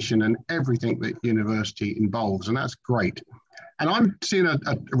education and everything that university involves, and that's great. And I'm seeing a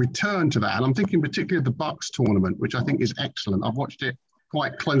return to that, and I'm thinking particularly of the Bucks tournament, which I think is excellent. I've watched it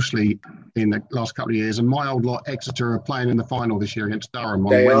quite closely in the last couple of years, and my old lot, Exeter, are playing in the final this year against Durham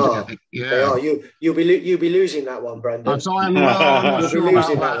on Wednesday. I think. Yeah. They are. You'll be losing that one, Brendan. I'm not sure be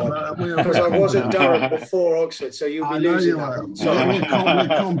losing that one because I wasn't Durham before Oxford, so you'll be losing that one. Sorry. We're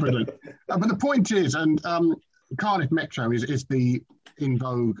confident. But the point is, and Cardiff Metro is the in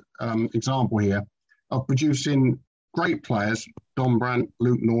vogue example here of producing great players. Don Brandt,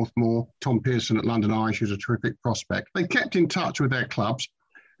 Luke Northmore, Tom Pearson at London Irish, who's a terrific prospect. They kept in touch with their clubs.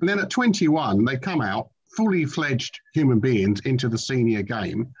 And then at 21, they come out fully fledged human beings into the senior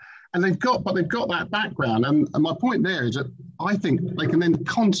game. And they've got that background. And my point there is that I think they can then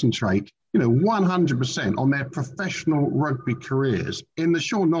concentrate, 100% on their professional rugby careers in the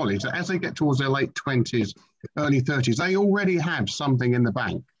sure knowledge that as they get towards their late 20s, early 30s, they already have something in the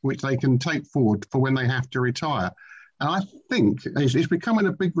bank which they can take forward for when they have to retire. And I think it's becoming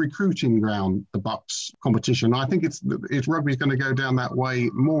a big recruiting ground, the Bucks competition. I think it's rugby's going to go down that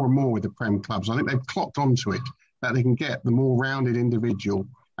way more and more with the Prem clubs. I think they've clocked onto it, that they can get the more rounded individual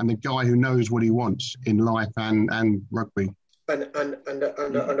and the guy who knows what he wants in life and rugby. And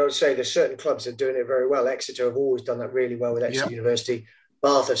I would say there's certain clubs that are doing it very well. Exeter have always done that really well with Exeter University.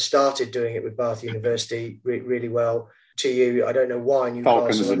 Bath have started doing it with Bath University really well. To you, I don't know why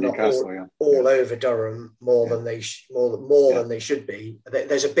Newcastle are not all over Durham more than they than they should be.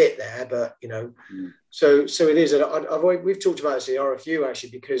 There's a bit there, but so it is. We've talked about this in the RFU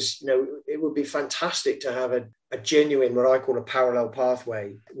actually because it would be fantastic to have a genuine, what I call a parallel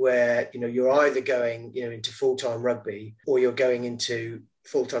pathway, where you're either going into full-time rugby or you're going into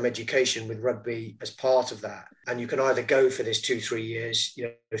full-time education with rugby as part of that, and you can either go for this 2-3 years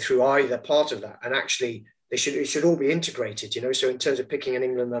through either part of that, and actually it should all be integrated, So in terms of picking an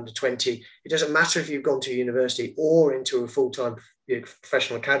England under 20, it doesn't matter if you've gone to university or into a full-time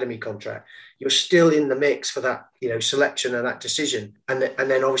professional academy contract. You're still in the mix for that, selection and that decision. And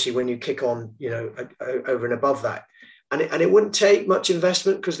then obviously when you kick on, over and above that, and it wouldn't take much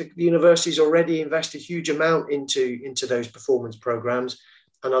investment because the university's already invested a huge amount into those performance programs.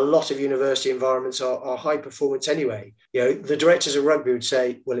 And a lot of university environments are high performance anyway. The directors of rugby would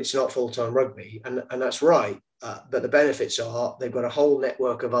say, well, it's not full-time rugby. And that's right. But the benefits are they've got a whole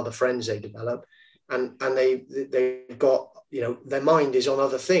network of other friends they develop. And they've got, their mind is on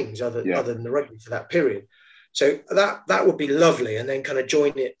other things other than the rugby for that period. So that would be lovely, and then kind of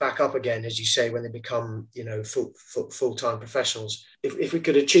join it back up again, as you say, when they become, full-time professionals. If we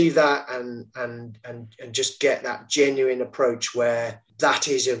could achieve that and just get that genuine approach where that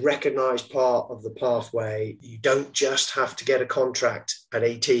is a recognised part of the pathway, you don't just have to get a contract at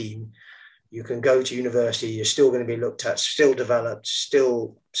 18. You can go to university, you're still going to be looked at, still developed,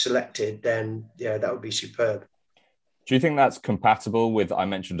 still selected, then that would be superb. Do you think that's compatible with, I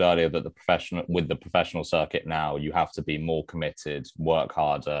mentioned earlier that the professional circuit now, you have to be more committed, work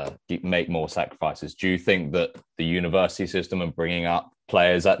harder, make more sacrifices. Do you think that the university system and bringing up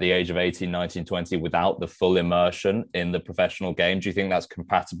players at the age of 18, 19, 20 without the full immersion in the professional game, do you think that's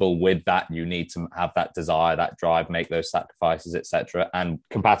compatible with that? You need to have that desire, that drive, make those sacrifices, etc., and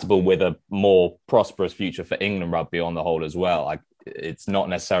compatible with a more prosperous future for England rugby on the whole as well? It's not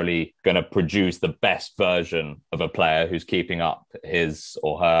necessarily going to produce the best version of a player who's keeping up his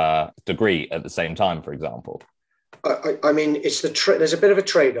or her degree at the same time, for example. I mean, it's there's a bit of a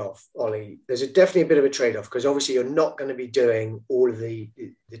trade-off, Ollie. There's definitely a bit of a trade-off, because obviously you're not going to be doing all of the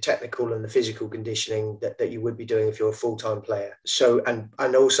technical and the physical conditioning that you would be doing if you're a full-time player. So,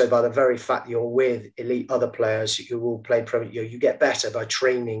 and also by the very fact that you're with elite other players who will play pro, you get better by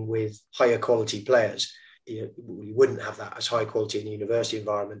training with higher quality players. You wouldn't have that as high quality in the university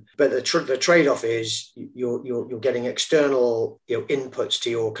environment. But the trade-off is you're getting external inputs to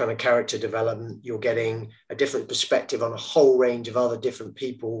your kind of character development. You're getting a different perspective on a whole range of other different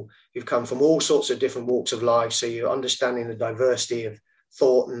people who've come from all sorts of different walks of life. So you're understanding the diversity of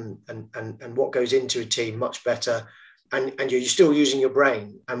thought and what goes into a team much better. And you're still using your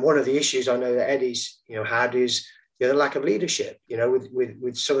brain. And one of the issues I know that Eddie's had is the lack of leadership.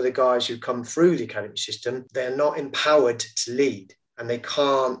 With some of the guys who come through the academy system, they're not empowered to lead, and they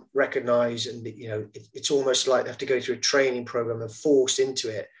can't recognise, and it's almost like they have to go through a training program and forced into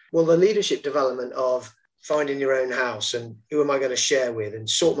it. Well, the leadership development of finding your own house and who am I going to share with, and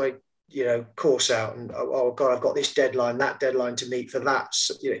sort my course out, and oh God, I've got this deadline, that deadline to meet for that.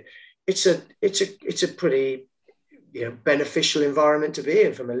 It's a pretty beneficial environment to be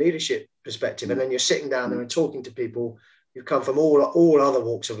in from a leadership perspective. And then you're sitting down there and talking to people who come from all other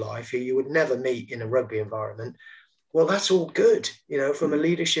walks of life who you would never meet in a rugby environment. Well, that's all good, from a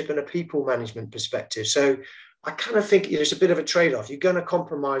leadership and a people management perspective. So I kind of think there's a bit of a trade-off. You're going to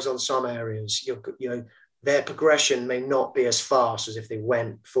compromise on some areas. Their progression may not be as fast as if they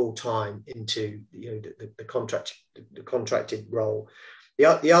went full time into the contracted role.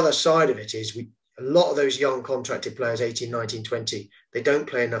 The other side of it is a lot of those young contracted players, 18, 19, 20, they don't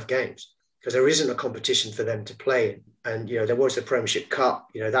play enough games because there isn't a competition for them to play in. And, there was the Premiership Cup,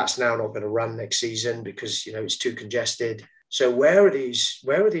 that's now not going to run next season because, it's too congested. So where are these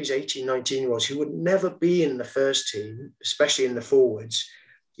 18, 19-year-olds who would never be in the first team, especially in the forwards,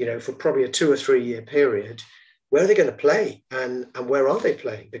 for probably a 2 or 3 year period? Where are they going to play? And where are they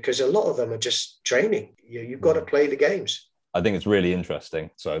playing? Because a lot of them are just training. You've got to play the games. I think it's really interesting.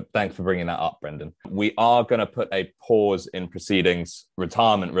 So thanks for bringing that up, Brendan. We are going to put a pause in proceedings,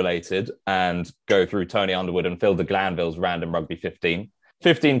 retirement related, and go through Tony Underwood and Phil de Glanville's Random Rugby 15.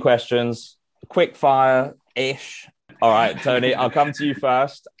 15 questions, quick fire-ish. All right, Tony, I'll come to you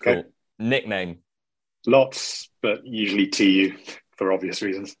first. Okay. Cool. Nickname? Lots, but usually TU for obvious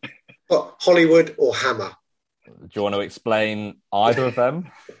reasons. What, Hollywood or Hammer? Do you want to explain either of them?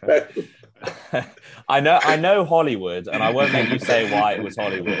 I know Hollywood, and I won't make you say why it was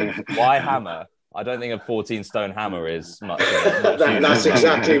Hollywood. Why Hammer? I don't think a 14-stone hammer is much. That's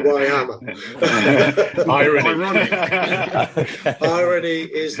exactly why Hammer. Irony. Irony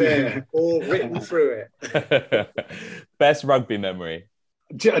is there, all written through it. Best rugby memory?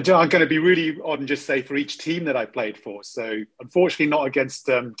 I'm going to be really odd and just say for each team that I played for. So unfortunately not against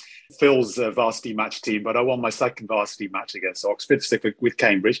Phil's varsity match team, but I won my second varsity match against Oxford, stick with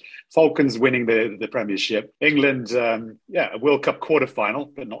Cambridge. Falcons winning the Premiership. England, a World Cup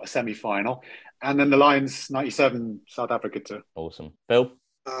quarter-final, but not a semi-final. And then the Lions, 97, South Africa tour. Awesome. Phil?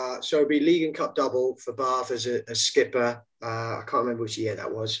 So it'd be League and Cup double for Bath as a skipper. I can't remember which year that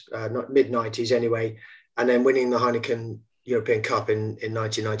was, not mid-90s anyway. And then winning the Heineken European Cup in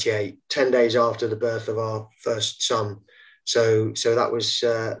 1998, 10 days after the birth of our first son. So that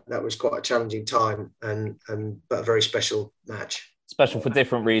was quite a challenging time but a very special match. Special for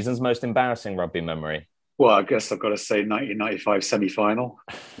different reasons. Most embarrassing rugby memory? Well, I guess I've got to say 1995 semi-final,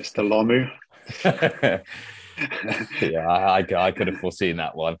 Mr. Lomu. Yeah, I could have foreseen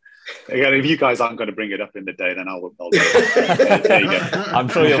that one. Again, if you guys aren't going to bring it up in the day, then I'll do it. There you go. I'm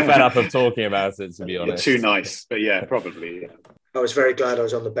sure you're fed up of talking about it, to be honest. You're too nice, but yeah, probably. Yeah. I was very glad I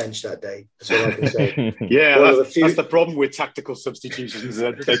was on the bench that day. That's all I can say. Yeah, that's the problem with tactical substitutions.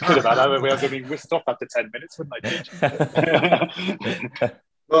 They could have had. Otherwise, we're stopped after 10 minutes, wouldn't they?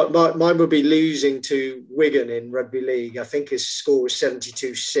 Mine would be losing to Wigan in rugby league. I think his score was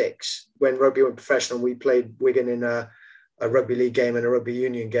 72-6. When rugby went professional, we played Wigan in a rugby league game and a rugby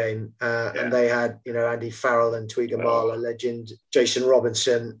union game. And they had, Andy Farrell and Tuigamala, legend, Jason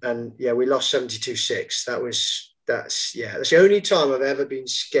Robinson. And we lost 72-6. That's the only time I've ever been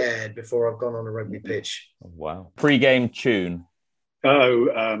scared before I've gone on a rugby pitch. Wow. Pre-game tune.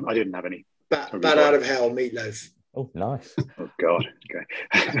 I didn't have any. Bat Out of Hell, Meatloaf. Oh, nice. Oh, God.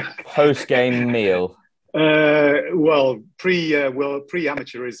 Okay. Post-game meal.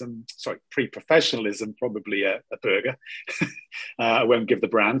 Pre-professionalism, probably a burger. I won't give the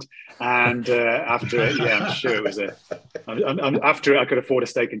brand. And after, I'm sure it was after I could afford a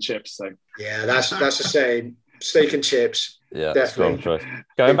steak and chips. So yeah, that's the same. Steak and chips. Yeah, definitely. Strong choice.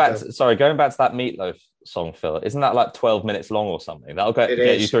 Going back to that Meatloaf song, Phil. Isn't that like 12 minutes long or something? That'll get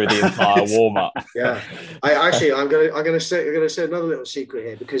you through the entire warm up. Yeah, I'm gonna say another little secret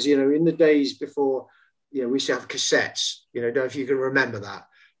here, because in the days before, we used to have cassettes. Don't know if you can remember that.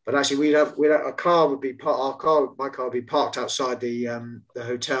 But actually, my car would be parked outside the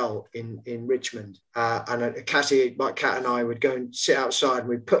hotel in Richmond, and Cat and I would go and sit outside, and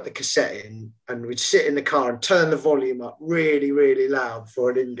we'd put the cassette in, and we'd sit in the car and turn the volume up really, really loud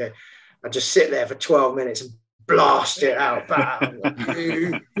before it didn't go. I'd just sit there for 12 minutes and blast it out. 12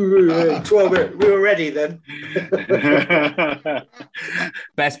 minutes. We were ready then.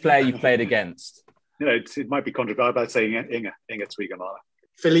 Best player you played against? It might be controversial, but I'd say Inga Tuigamala.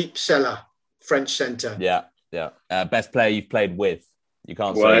 Philippe Sella, French centre. Yeah. Best player you've played with? You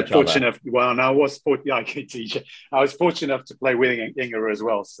can't say each other. I was fortunate enough to play with Inga as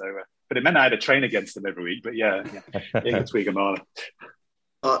well. So, but it meant I had to train against them every week. But Inga Tuigamala.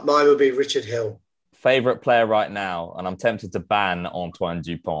 Mine would be Richard Hill. Favourite player right now, and I'm tempted to ban Antoine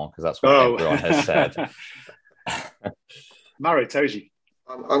Dupont because that's what everyone has said. Maro Toji.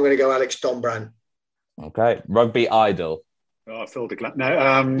 I'm going to go Alex Dombrandt. Okay. Rugby idol. Oh, Phil de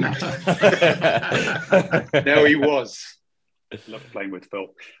Glanville. No, he was. Loved playing with Phil.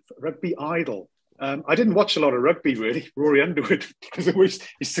 Rugby idol. I didn't watch a lot of rugby, really. Rory Underwood, because I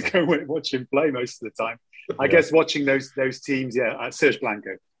used to go and watch him play most of the time. I guess watching those teams, Serge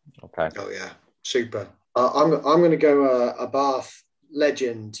Blanco. Okay. Oh, yeah. Super. I'm going to go a Bath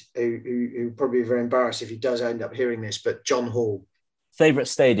legend who probably be very embarrassed if he does end up hearing this, but John Hall. Favourite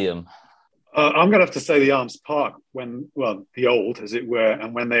stadium? I'm going to have to say the Arms Park, the old, as it were,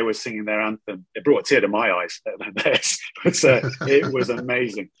 and when they were singing their anthem, it brought a tear to my eyes. It was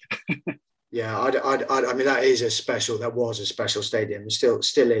amazing. Yeah, I mean, that was a special stadium. It still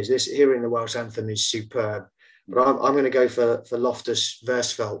is. Hearing the Welsh anthem is superb. But I'm going to go for Loftus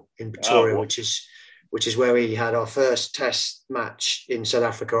Versfeld in Pretoria, which is where we had our first test match in South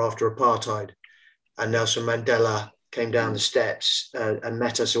Africa after apartheid, and Nelson Mandela came down the steps and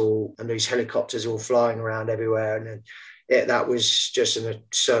met us all, and these helicopters all flying around everywhere, and that was just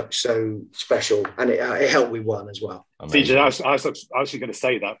so special, and it helped we won as well. DJ, I was actually going to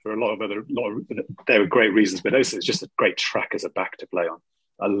say that for a lot of there were great reasons, but it's just a great track as a back to play on.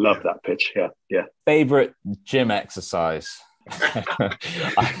 I love that pitch. Yeah. Favorite gym exercise?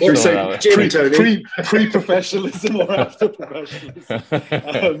 Pre-professionalism or after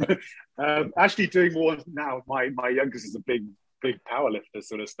professionalism? Actually, doing more now. My youngest is a big power lifter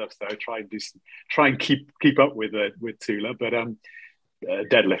sort of stuff, so I try and keep up with Tula, but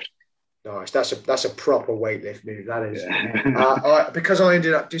deadlift. Nice. That's a proper weightlift move. That is. Because I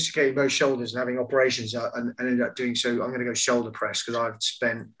ended up dislocating both shoulders and having operations, and ended up doing so. I'm going to go shoulder press because I've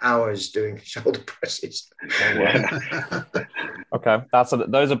spent hours doing shoulder presses. Okay,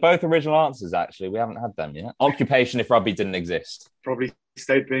 those are both original answers. Actually, we haven't had them yet. Occupation if rugby didn't exist. Probably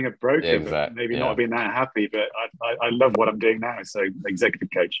stayed being a broker, exactly. Maybe not being that happy, but I love what I'm doing now. So executive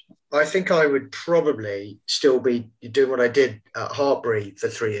coach. I think I would probably still be doing what I did at Hartbury for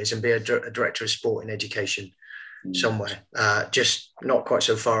 3 years and be a director of sport and education somewhere, just not quite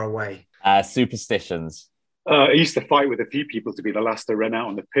so far away. Superstitions. I used to fight with a few people to be the last to run out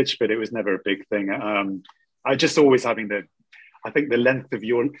on the pitch, but it was never a big thing. I just always having the length of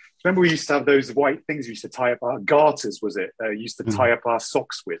your... Remember we used to have those white things we used to tie up our garters, was it? Used to tie up our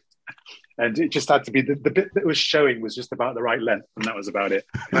socks with. And it just had to be... The bit that was showing was just about the right length, and that was about it.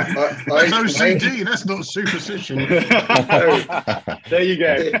 OCD, that's not superstition. There you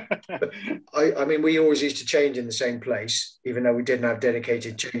go. I mean, we always used to change in the same place, even though we didn't have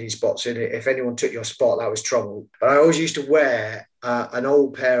dedicated changing spots in it. If anyone took your spot, that was trouble. But I always used to wear an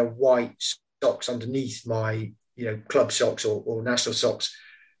old pair of white socks underneath my club socks or national socks,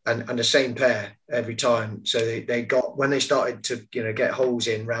 and the same pair every time. So they got, when they started to get holes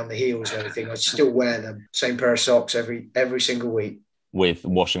in around the heels and everything, I still wear them, same pair of socks every single week. With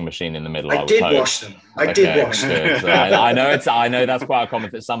washing machine in the middle, I did wash them. I did wash them. So I know that's quite a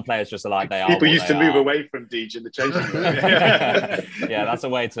common thing. Some players just are like they are. People used to move away from Deej in the changing room. Yeah, that's a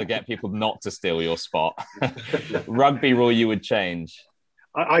way to get people not to steal your spot. Rugby rule you would change?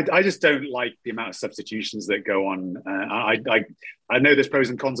 I just don't like the amount of substitutions that go on. I know there's pros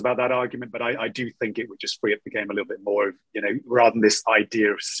and cons about that argument, but I do think it would just free up the game a little bit more, rather than this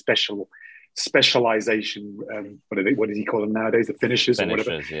idea of specialization. What does he call them nowadays? The finishers or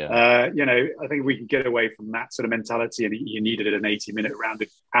whatever. Yeah. I think we can get away from that sort of mentality, and you needed an 80-minute rounded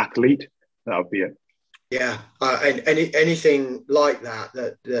athlete. That would be it. Yeah, and anything like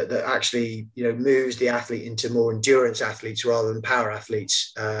that actually moves the athlete into more endurance athletes rather than power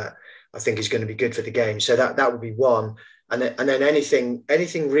athletes, I think is going to be good for the game. So that would be one. And then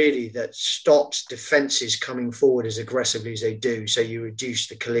anything really that stops defences coming forward as aggressively as they do. So you reduce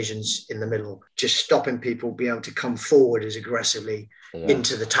the collisions in the middle, just stopping people being able to come forward as aggressively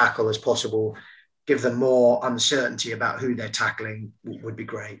into the tackle as possible. Give them more uncertainty about who they're tackling would be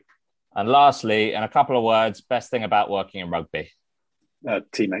great. And lastly, in a couple of words, best thing about working in rugby?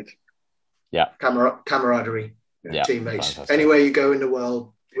 Teammates. Yeah. Camaraderie. Yeah. Teammates. Fantastic. Anywhere you go in the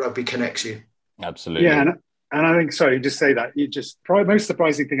world, rugby connects you. Absolutely. Yeah, and I think, sorry, just say that. Probably most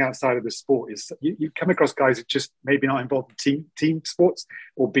surprising thing outside of the sport is you come across guys that just maybe not involved in team sports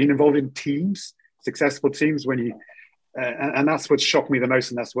or being involved in teams, successful teams, when you... and that's what shocked me the most,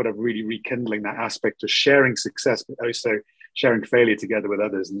 and that's what I'm really rekindling, that aspect of sharing success, but also sharing failure together with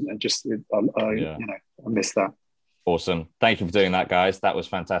others, and just I miss that. Awesome. Thank you for doing that, guys. That was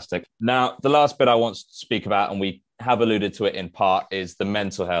fantastic. Now, the last bit I want to speak about, and we have alluded to it in part, is the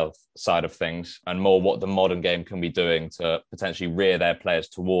mental health side of things, and more what the modern game can be doing to potentially rear their players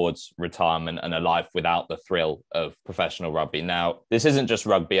towards retirement and a life without the thrill of professional rugby. Now, this isn't just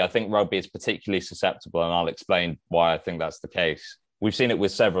rugby. I think rugby is particularly susceptible, and I'll explain why I think that's the case. We've seen it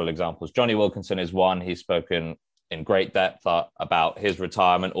with several examples. Johnny Wilkinson is one. He's spoken in great depth about his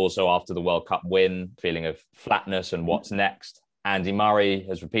retirement, also after the World Cup win, feeling of flatness and what's next. Andy Murray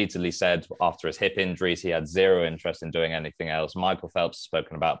has repeatedly said after his hip injuries, he had zero interest in doing anything else. Michael Phelps has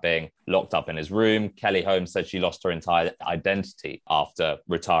spoken about being locked up in his room. Kelly Holmes said she lost her entire identity after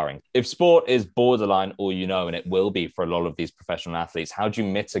retiring. If sport is borderline all you know, and it will be for a lot of these professional athletes, how do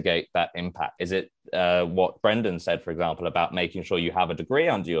you mitigate that impact? Is it what Brendan said, for example, about making sure you have a degree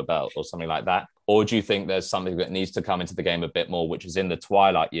under your belt or something like that? Or do you think there's something that needs to come into the game a bit more, which is in the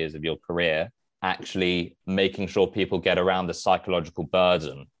twilight years of your career, actually making sure people get around the psychological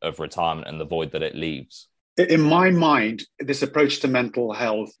burden of retirement and the void that it leaves? In my mind, this approach to mental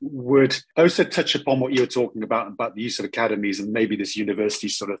health would also touch upon what you were talking about the use of academies and maybe this university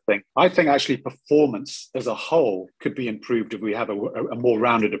sort of thing. I think actually performance as a whole could be improved if we have a more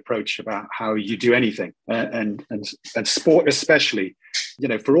rounded approach about how you do anything, and sport especially.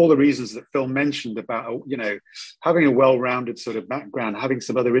 For all the reasons that Phil mentioned about, having a well-rounded sort of background, having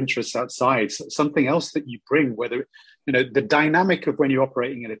some other interests outside, something else that you bring, whether, the dynamic of when you're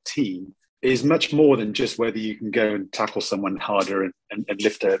operating in a team is much more than just whether you can go and tackle someone harder and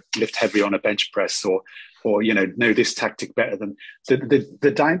lift heavy on a bench press or know this tactic better than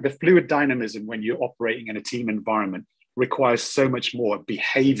the fluid dynamism when you're operating in a team environment requires so much more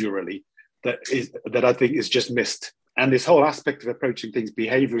behaviorally that I think is just missed. And this whole aspect of approaching things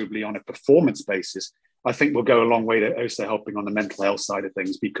behaviorally on a performance basis, I think will go a long way to also helping on the mental health side of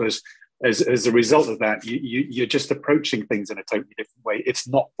things, because as a result of that, you're just approaching things in a totally different way. It's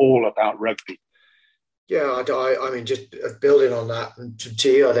not all about rugby. Yeah, I mean, just building on that, and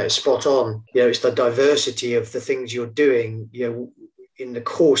to you, that's spot on. It's the diversity of the things you're doing, in the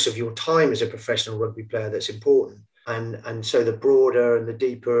course of your time as a professional rugby player that's important. And so the broader and the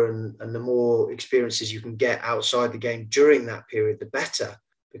deeper and the more experiences you can get outside the game during that period, the better.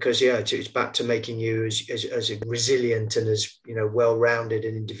 Because, it's back to making you as resilient and as, well-rounded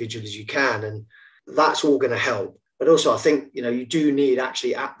an individual as you can. And that's all going to help. But also, I think, you do need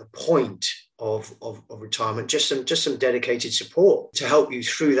actually at the point of retirement, just some dedicated support to help you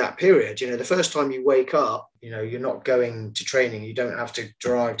through that period. The first time you wake up, you're not going to training. You don't have to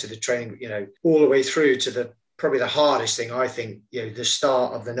drive to the training, all the way through to probably the hardest thing, I think, the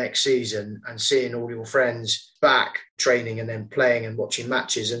start of the next season and seeing all your friends back training and then playing and watching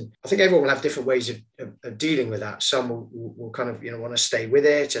matches. And I think everyone will have different ways of dealing with that. Some will kind of, want to stay with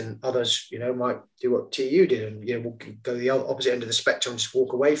it, and others, might do what TU did and, will go the opposite end of the spectrum, just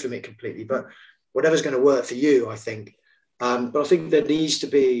walk away from it completely. But whatever's going to work for you, I think. But I think there needs to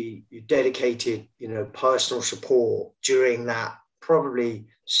be dedicated, personal support during that probably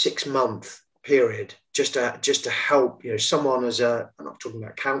 6-month period, just to help, someone I'm not talking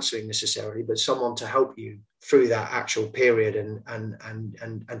about counselling necessarily, but someone to help you through that actual period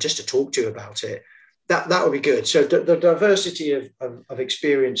and just to talk to you about it. That would be good. So the diversity of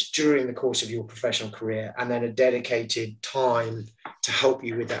experience during the course of your professional career, and then a dedicated time to help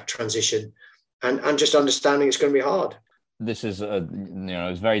you with that transition, and just understanding it's going to be hard. This is,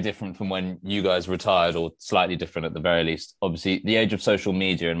 it's very different from when you guys retired, or slightly different at the very least. Obviously, the age of social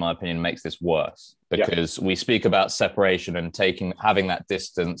media, in my opinion, makes this worse because we speak about separation and having that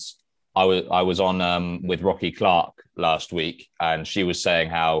distance. I was on with Rocky Clark last week, and she was saying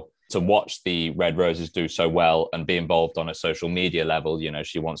how to watch the Red Roses do so well and be involved on a social media level,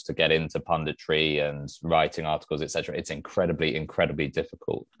 she wants to get into punditry and writing articles, etc. It's incredibly, incredibly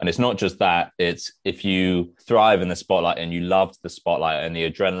difficult. And it's not just that, it's if you thrive in the spotlight and you loved the spotlight and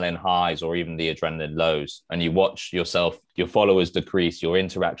the adrenaline highs or even the adrenaline lows, and you watch yourself, your followers decrease, your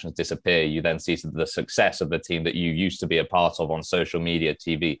interactions disappear, you then see the success of the team that you used to be a part of on social media,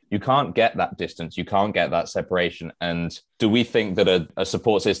 TV. You can't get that distance, you can't get that separation. And do we think that a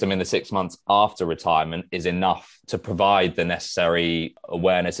support system in the 6 months after retirement is enough to provide the necessary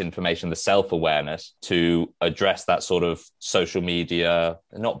awareness, information, the self-awareness to address that sort of social media,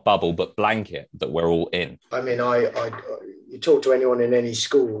 not bubble, but blanket that we're all in? I mean, you talk to anyone in any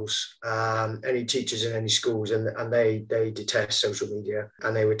schools, any teachers in any schools, and they detest social media,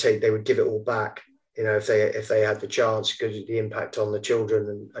 and they would give it all back, if they had the chance, because of the impact on the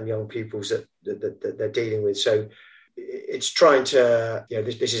children and young peoples that they're dealing with. So it's trying to,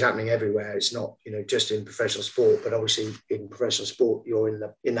 this is happening everywhere. It's not, just in professional sport, but obviously in professional sport, you're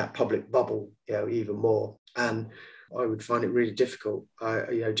in that public bubble, even more. And I would find it really difficult,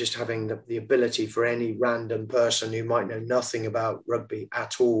 just having the ability for any random person who might know nothing about rugby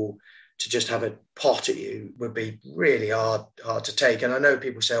at all to just have a pot at you would be really hard to take. And I know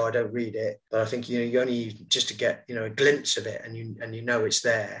people say, I don't read it, but I think, you only just to get, a glimpse of it and it's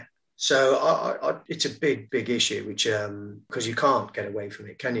there. So it's a big issue, which because you can't get away from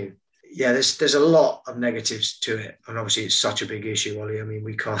it, can you? Yeah, there's a lot of negatives to it, and obviously it's such a big issue, Ollie. I mean,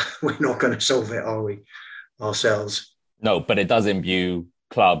 we're not going to solve it, are we, ourselves? No, but it does imbue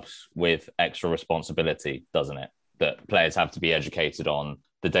clubs with extra responsibility, doesn't it? That players have to be educated on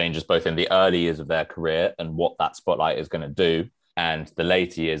the dangers both in the early years of their career and what that spotlight is going to do, and the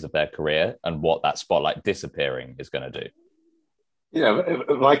later years of their career and what that spotlight disappearing is going to do. Yeah,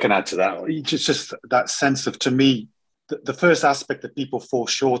 if I can add to that, just that sense of, to me, the first aspect that people fall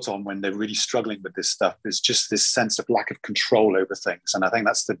short on when they're really struggling with this stuff is just this sense of lack of control over things. And I think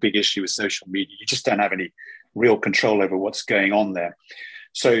that's the big issue with social media. You just don't have any real control over what's going on there.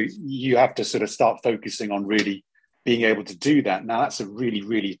 So you have to sort of start focusing on really being able to do that. Now, that's a really,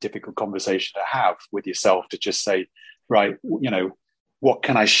 really difficult conversation to have with yourself, to just say, right, what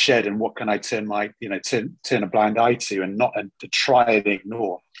can I shed and what can I turn a blind eye to and to try and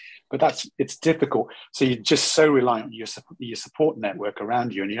ignore? But it's difficult. So you're just so reliant on your support network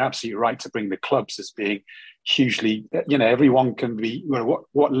around you. And you're absolutely right to bring the clubs as being hugely, everyone can be,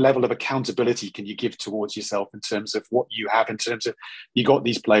 what level of accountability can you give towards yourself in terms of what you have, in terms of, you got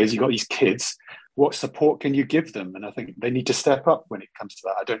these players, you got these kids, what support can you give them? And I think they need to step up when it comes to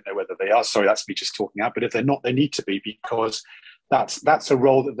that. I don't know whether they are. Sorry, that's me just talking out. But if they're not, they need to be, because that's a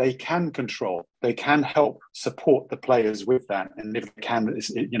role that they can control. They can help support the players with that, and if they can,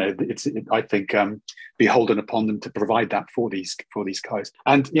 I think beholden upon them to provide that for these guys.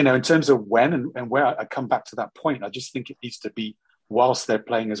 And in terms of when and where, I come back to that point. I just think it needs to be whilst they're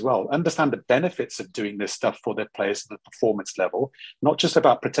playing as well. Understand the benefits of doing this stuff for their players at the performance level, not just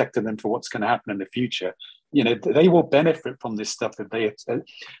about protecting them for what's going to happen in the future. They will benefit from this stuff if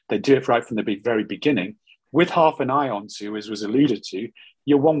they do it right from the very beginning, with half an eye on to, as was alluded to,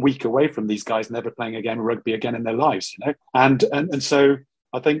 you're 1 week away from these guys never playing a game of rugby again in their lives, And so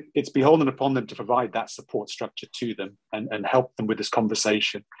I think it's beholden upon them to provide that support structure to them and help them with this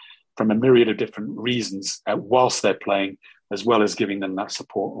conversation from a myriad of different reasons whilst they're playing, as well as giving them that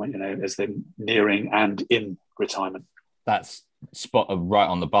support, as they're nearing and in retirement. That's spot right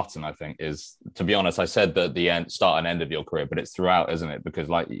on the button, I think, is, to be honest, I said that the start and end of your career, but it's throughout, isn't it? Because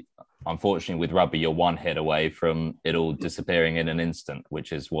unfortunately with rugby, you're one hit away from it all disappearing in an instant,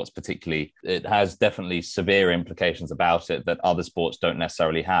 which is what's it has definitely severe implications about it that other sports don't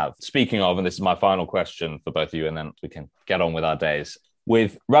necessarily have. Speaking of, and this is my final question for both of you, and then we can get on with our days.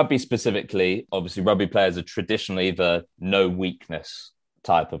 With rugby specifically, obviously rugby players are traditionally the no weakness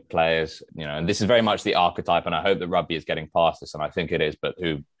type of players, and this is very much the archetype, and I hope that rugby is getting past this, and I think it is, but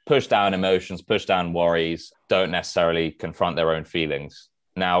who push down emotions, push down worries, don't necessarily confront their own feelings.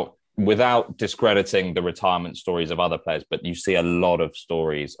 Now, without discrediting the retirement stories of other players, but you see a lot of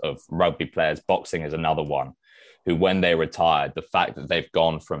stories of rugby players, boxing is another one, who when they retired, the fact that they've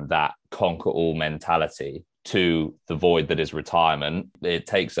gone from that conquer all mentality to the void that is retirement, it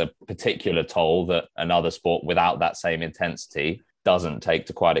takes a particular toll that another sport without that same intensity doesn't take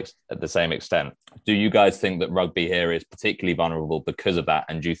to quite at the same extent. Do you guys think that rugby here is particularly vulnerable because of that?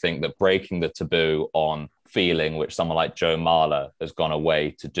 And do you think that breaking the taboo on feeling, which someone like Joe Marler has gone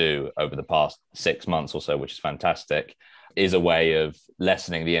away to do over the past 6 months or so, which is fantastic, is a way of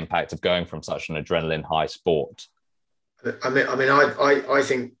lessening the impact of going from such an adrenaline high sport? I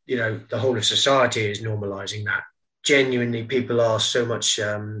think, the whole of society is normalising that. Genuinely, people are so much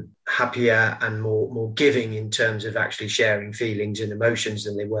happier and more giving in terms of actually sharing feelings and emotions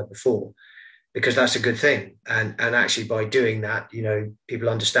than they were before, because that's a good thing. And actually by doing that, people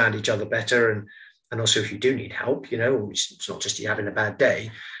understand each other better. And also if you do need help, it's not just you having a bad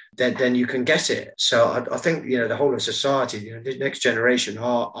day, then you can get it. So I think, the whole of society, the next generation,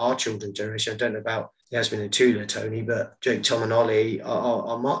 our children's generation, I don't know about Yasmin and Tula, Tony, but Jake, Tom and Ollie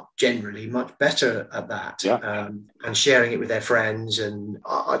are generally much better at that, and sharing it with their friends. And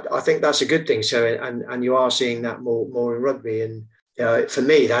I think that's a good thing. So, and you are seeing that more in rugby. And for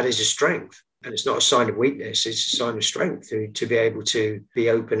me, that is a strength. And it's not a sign of weakness, it's a sign of strength to be able to be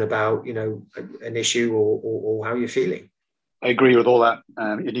open about, an issue or how you're feeling. I agree with all that.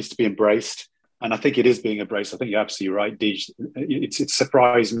 It needs to be embraced. And I think it is being embraced. I think you're absolutely right, Deej. It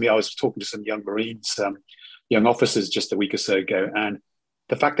surprised me. I was talking to some young Marines, young officers just a week or so ago. And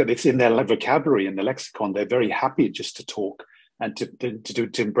the fact that it's in their vocabulary and the lexicon, they're very happy just to talk and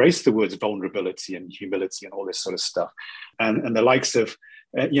to embrace the words vulnerability and humility and all this sort of stuff. And the likes of,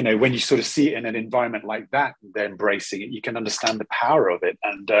 when you sort of see it in an environment like that, they're embracing it, you can understand the power of it.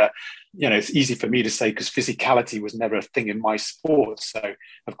 And, it's easy for me to say because physicality was never a thing in my sport. So,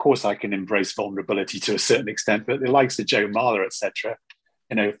 of course, I can embrace vulnerability to a certain extent. But the likes of Joe Marler, etc.,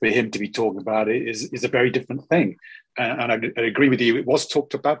 for him to be talking about it is a very different thing. And I agree with you. It was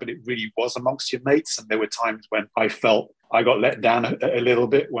talked about, but it really was amongst your mates. And there were times when I felt I got let down a little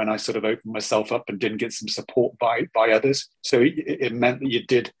bit when I sort of opened myself up and didn't get some support by others. So it meant that you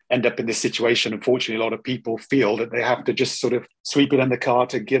did end up in this situation. Unfortunately, a lot of people feel that they have to just sort of sweep it in the car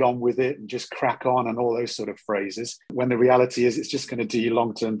to get on with it and just crack on and all those sort of phrases, when the reality is it's just going to do you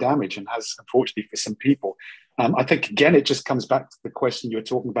long-term damage, and has, unfortunately, for some people. I think, again, it just comes back to the question you were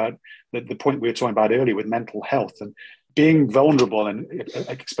talking about, the point we were talking about earlier with mental health and being vulnerable and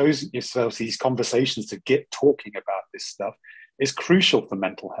exposing yourself to these conversations to get talking about this stuff is crucial for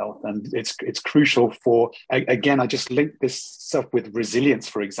mental health. And it's crucial for, again, I just link this stuff with resilience,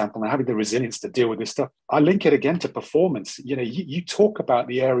 for example, and having the resilience to deal with this stuff. I link it again to performance. You talk about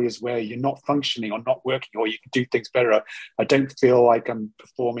the areas where you're not functioning or not working, or you can do things better. I don't feel like I'm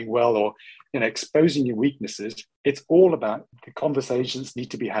performing well, or exposing your weaknesses. It's all about the conversations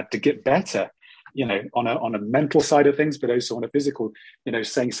need to be had to get better, on a mental side of things, but also on a physical,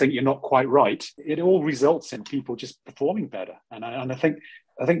 saying you're not quite right. It all results in people just performing better. And I think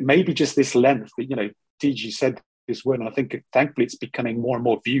maybe just this length, DG said this word, and I think thankfully it's becoming more and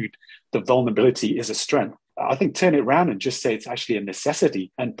more viewed. The vulnerability is a strength. I think turn it around and just say it's actually a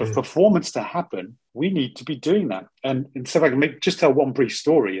necessity. And for performance to happen, we need to be doing that. And so if I can just tell one brief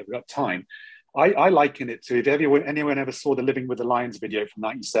story, I've got time. I liken it to, if anyone ever saw the Living with the Lions video from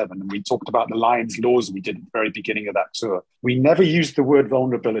 97, and we talked about the Lions laws we did at the very beginning of that tour. We never used the word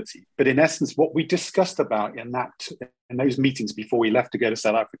vulnerability, but in essence, what we discussed about in those meetings before we left to go to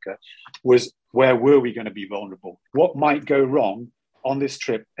South Africa was, where were we going to be vulnerable? What might go wrong on this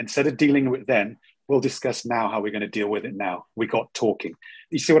trip? Instead of dealing with it then, we'll discuss now how we're going to deal with it now. We got talking.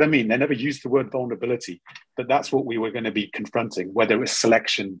 You see what I mean? They never used the word vulnerability, but that's what we were going to be confronting, whether it was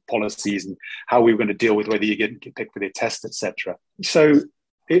selection policies and how we were going to deal with whether you get picked for their test, etc. So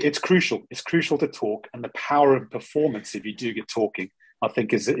it's crucial. It's crucial to talk, and the power of performance, if you do get talking, I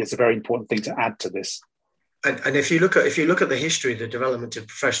think is a very important thing to add to this. And if you look at the history of the development of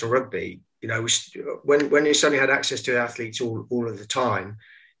professional rugby, when you suddenly had access to athletes all of the time,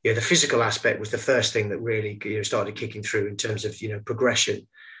 the physical aspect was the first thing that really started kicking through in terms of progression.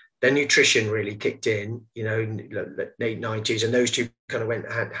 Then nutrition really kicked in, in the late 90s, and those two kind of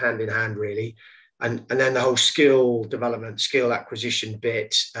went hand in hand really. And then the whole skill development, skill acquisition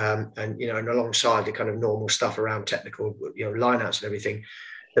bit, and alongside the kind of normal stuff around technical, lineouts and everything.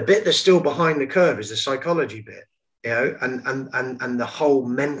 The bit that's still behind the curve is the psychology bit, and the whole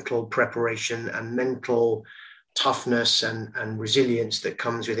mental preparation and mental toughness and resilience that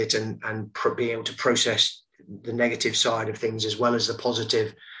comes with it, and being able to process the negative side of things as well as the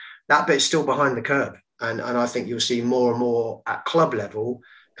positive. That bit's still behind the curve. And I think you'll see more and more at club level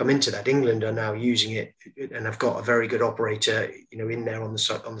come into that. England are now using it and have got a very good operator, in there on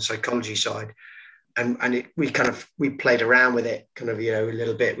the psychology side. And we played around with it a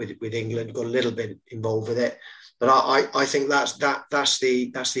little bit with England, got a little bit involved with it. But I think that's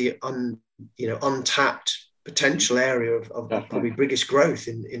the untapped potential area of probably biggest growth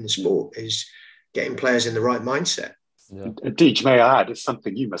in the sport, is getting players in the right mindset. Yeah. Deej, may I add, it's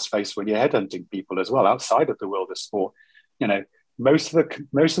something you must face when you're headhunting people as well outside of the world of sport. Most of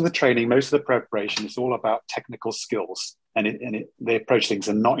the training, most of the preparation is all about technical skills, and they approach things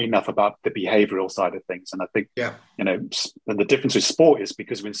and not enough about the behavioural side of things. And I think, and the difference with sport is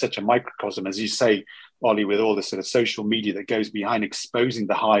because we're in such a microcosm, as you say, Ollie, with all the sort of social media that goes behind exposing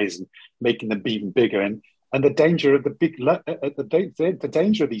the highs and making them even bigger, and the danger of the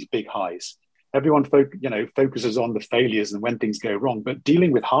danger of these big highs. Everyone focuses on the failures and when things go wrong, but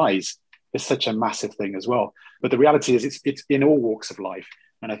dealing with highs is such a massive thing as well. But the reality is it's in all walks of life.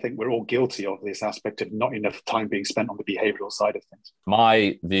 And I think we're all guilty of this aspect of not enough time being spent on the behavioural side of things.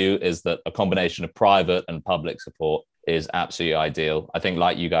 My view is that a combination of private and public support is absolutely ideal. I think,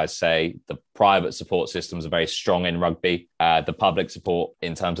 like you guys say, the private support systems are very strong in rugby. The public support,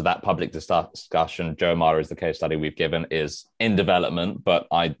 in terms of that public discussion, Joe Mara is the case study we've given, is in development, but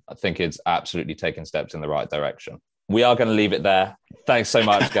I think it's absolutely taking steps in the right direction. We are going to leave it there. Thanks so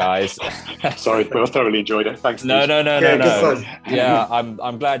much, guys. Sorry, but I thoroughly enjoyed it. Thanks. No. Good fun. Yeah,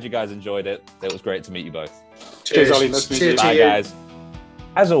 I'm glad you guys enjoyed it. It was great to meet you both. Cheers, Ollie. Nice to meet you. Bye, guys.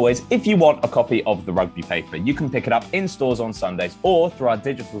 As always, if you want a copy of the Rugby Paper, you can pick it up in stores on Sundays or through our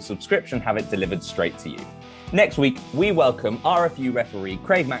digital subscription, have it delivered straight to you. Next week, we welcome RFU referee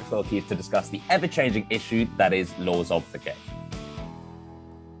Craig Maxwell-Keith to discuss the ever-changing issue that is laws of the game.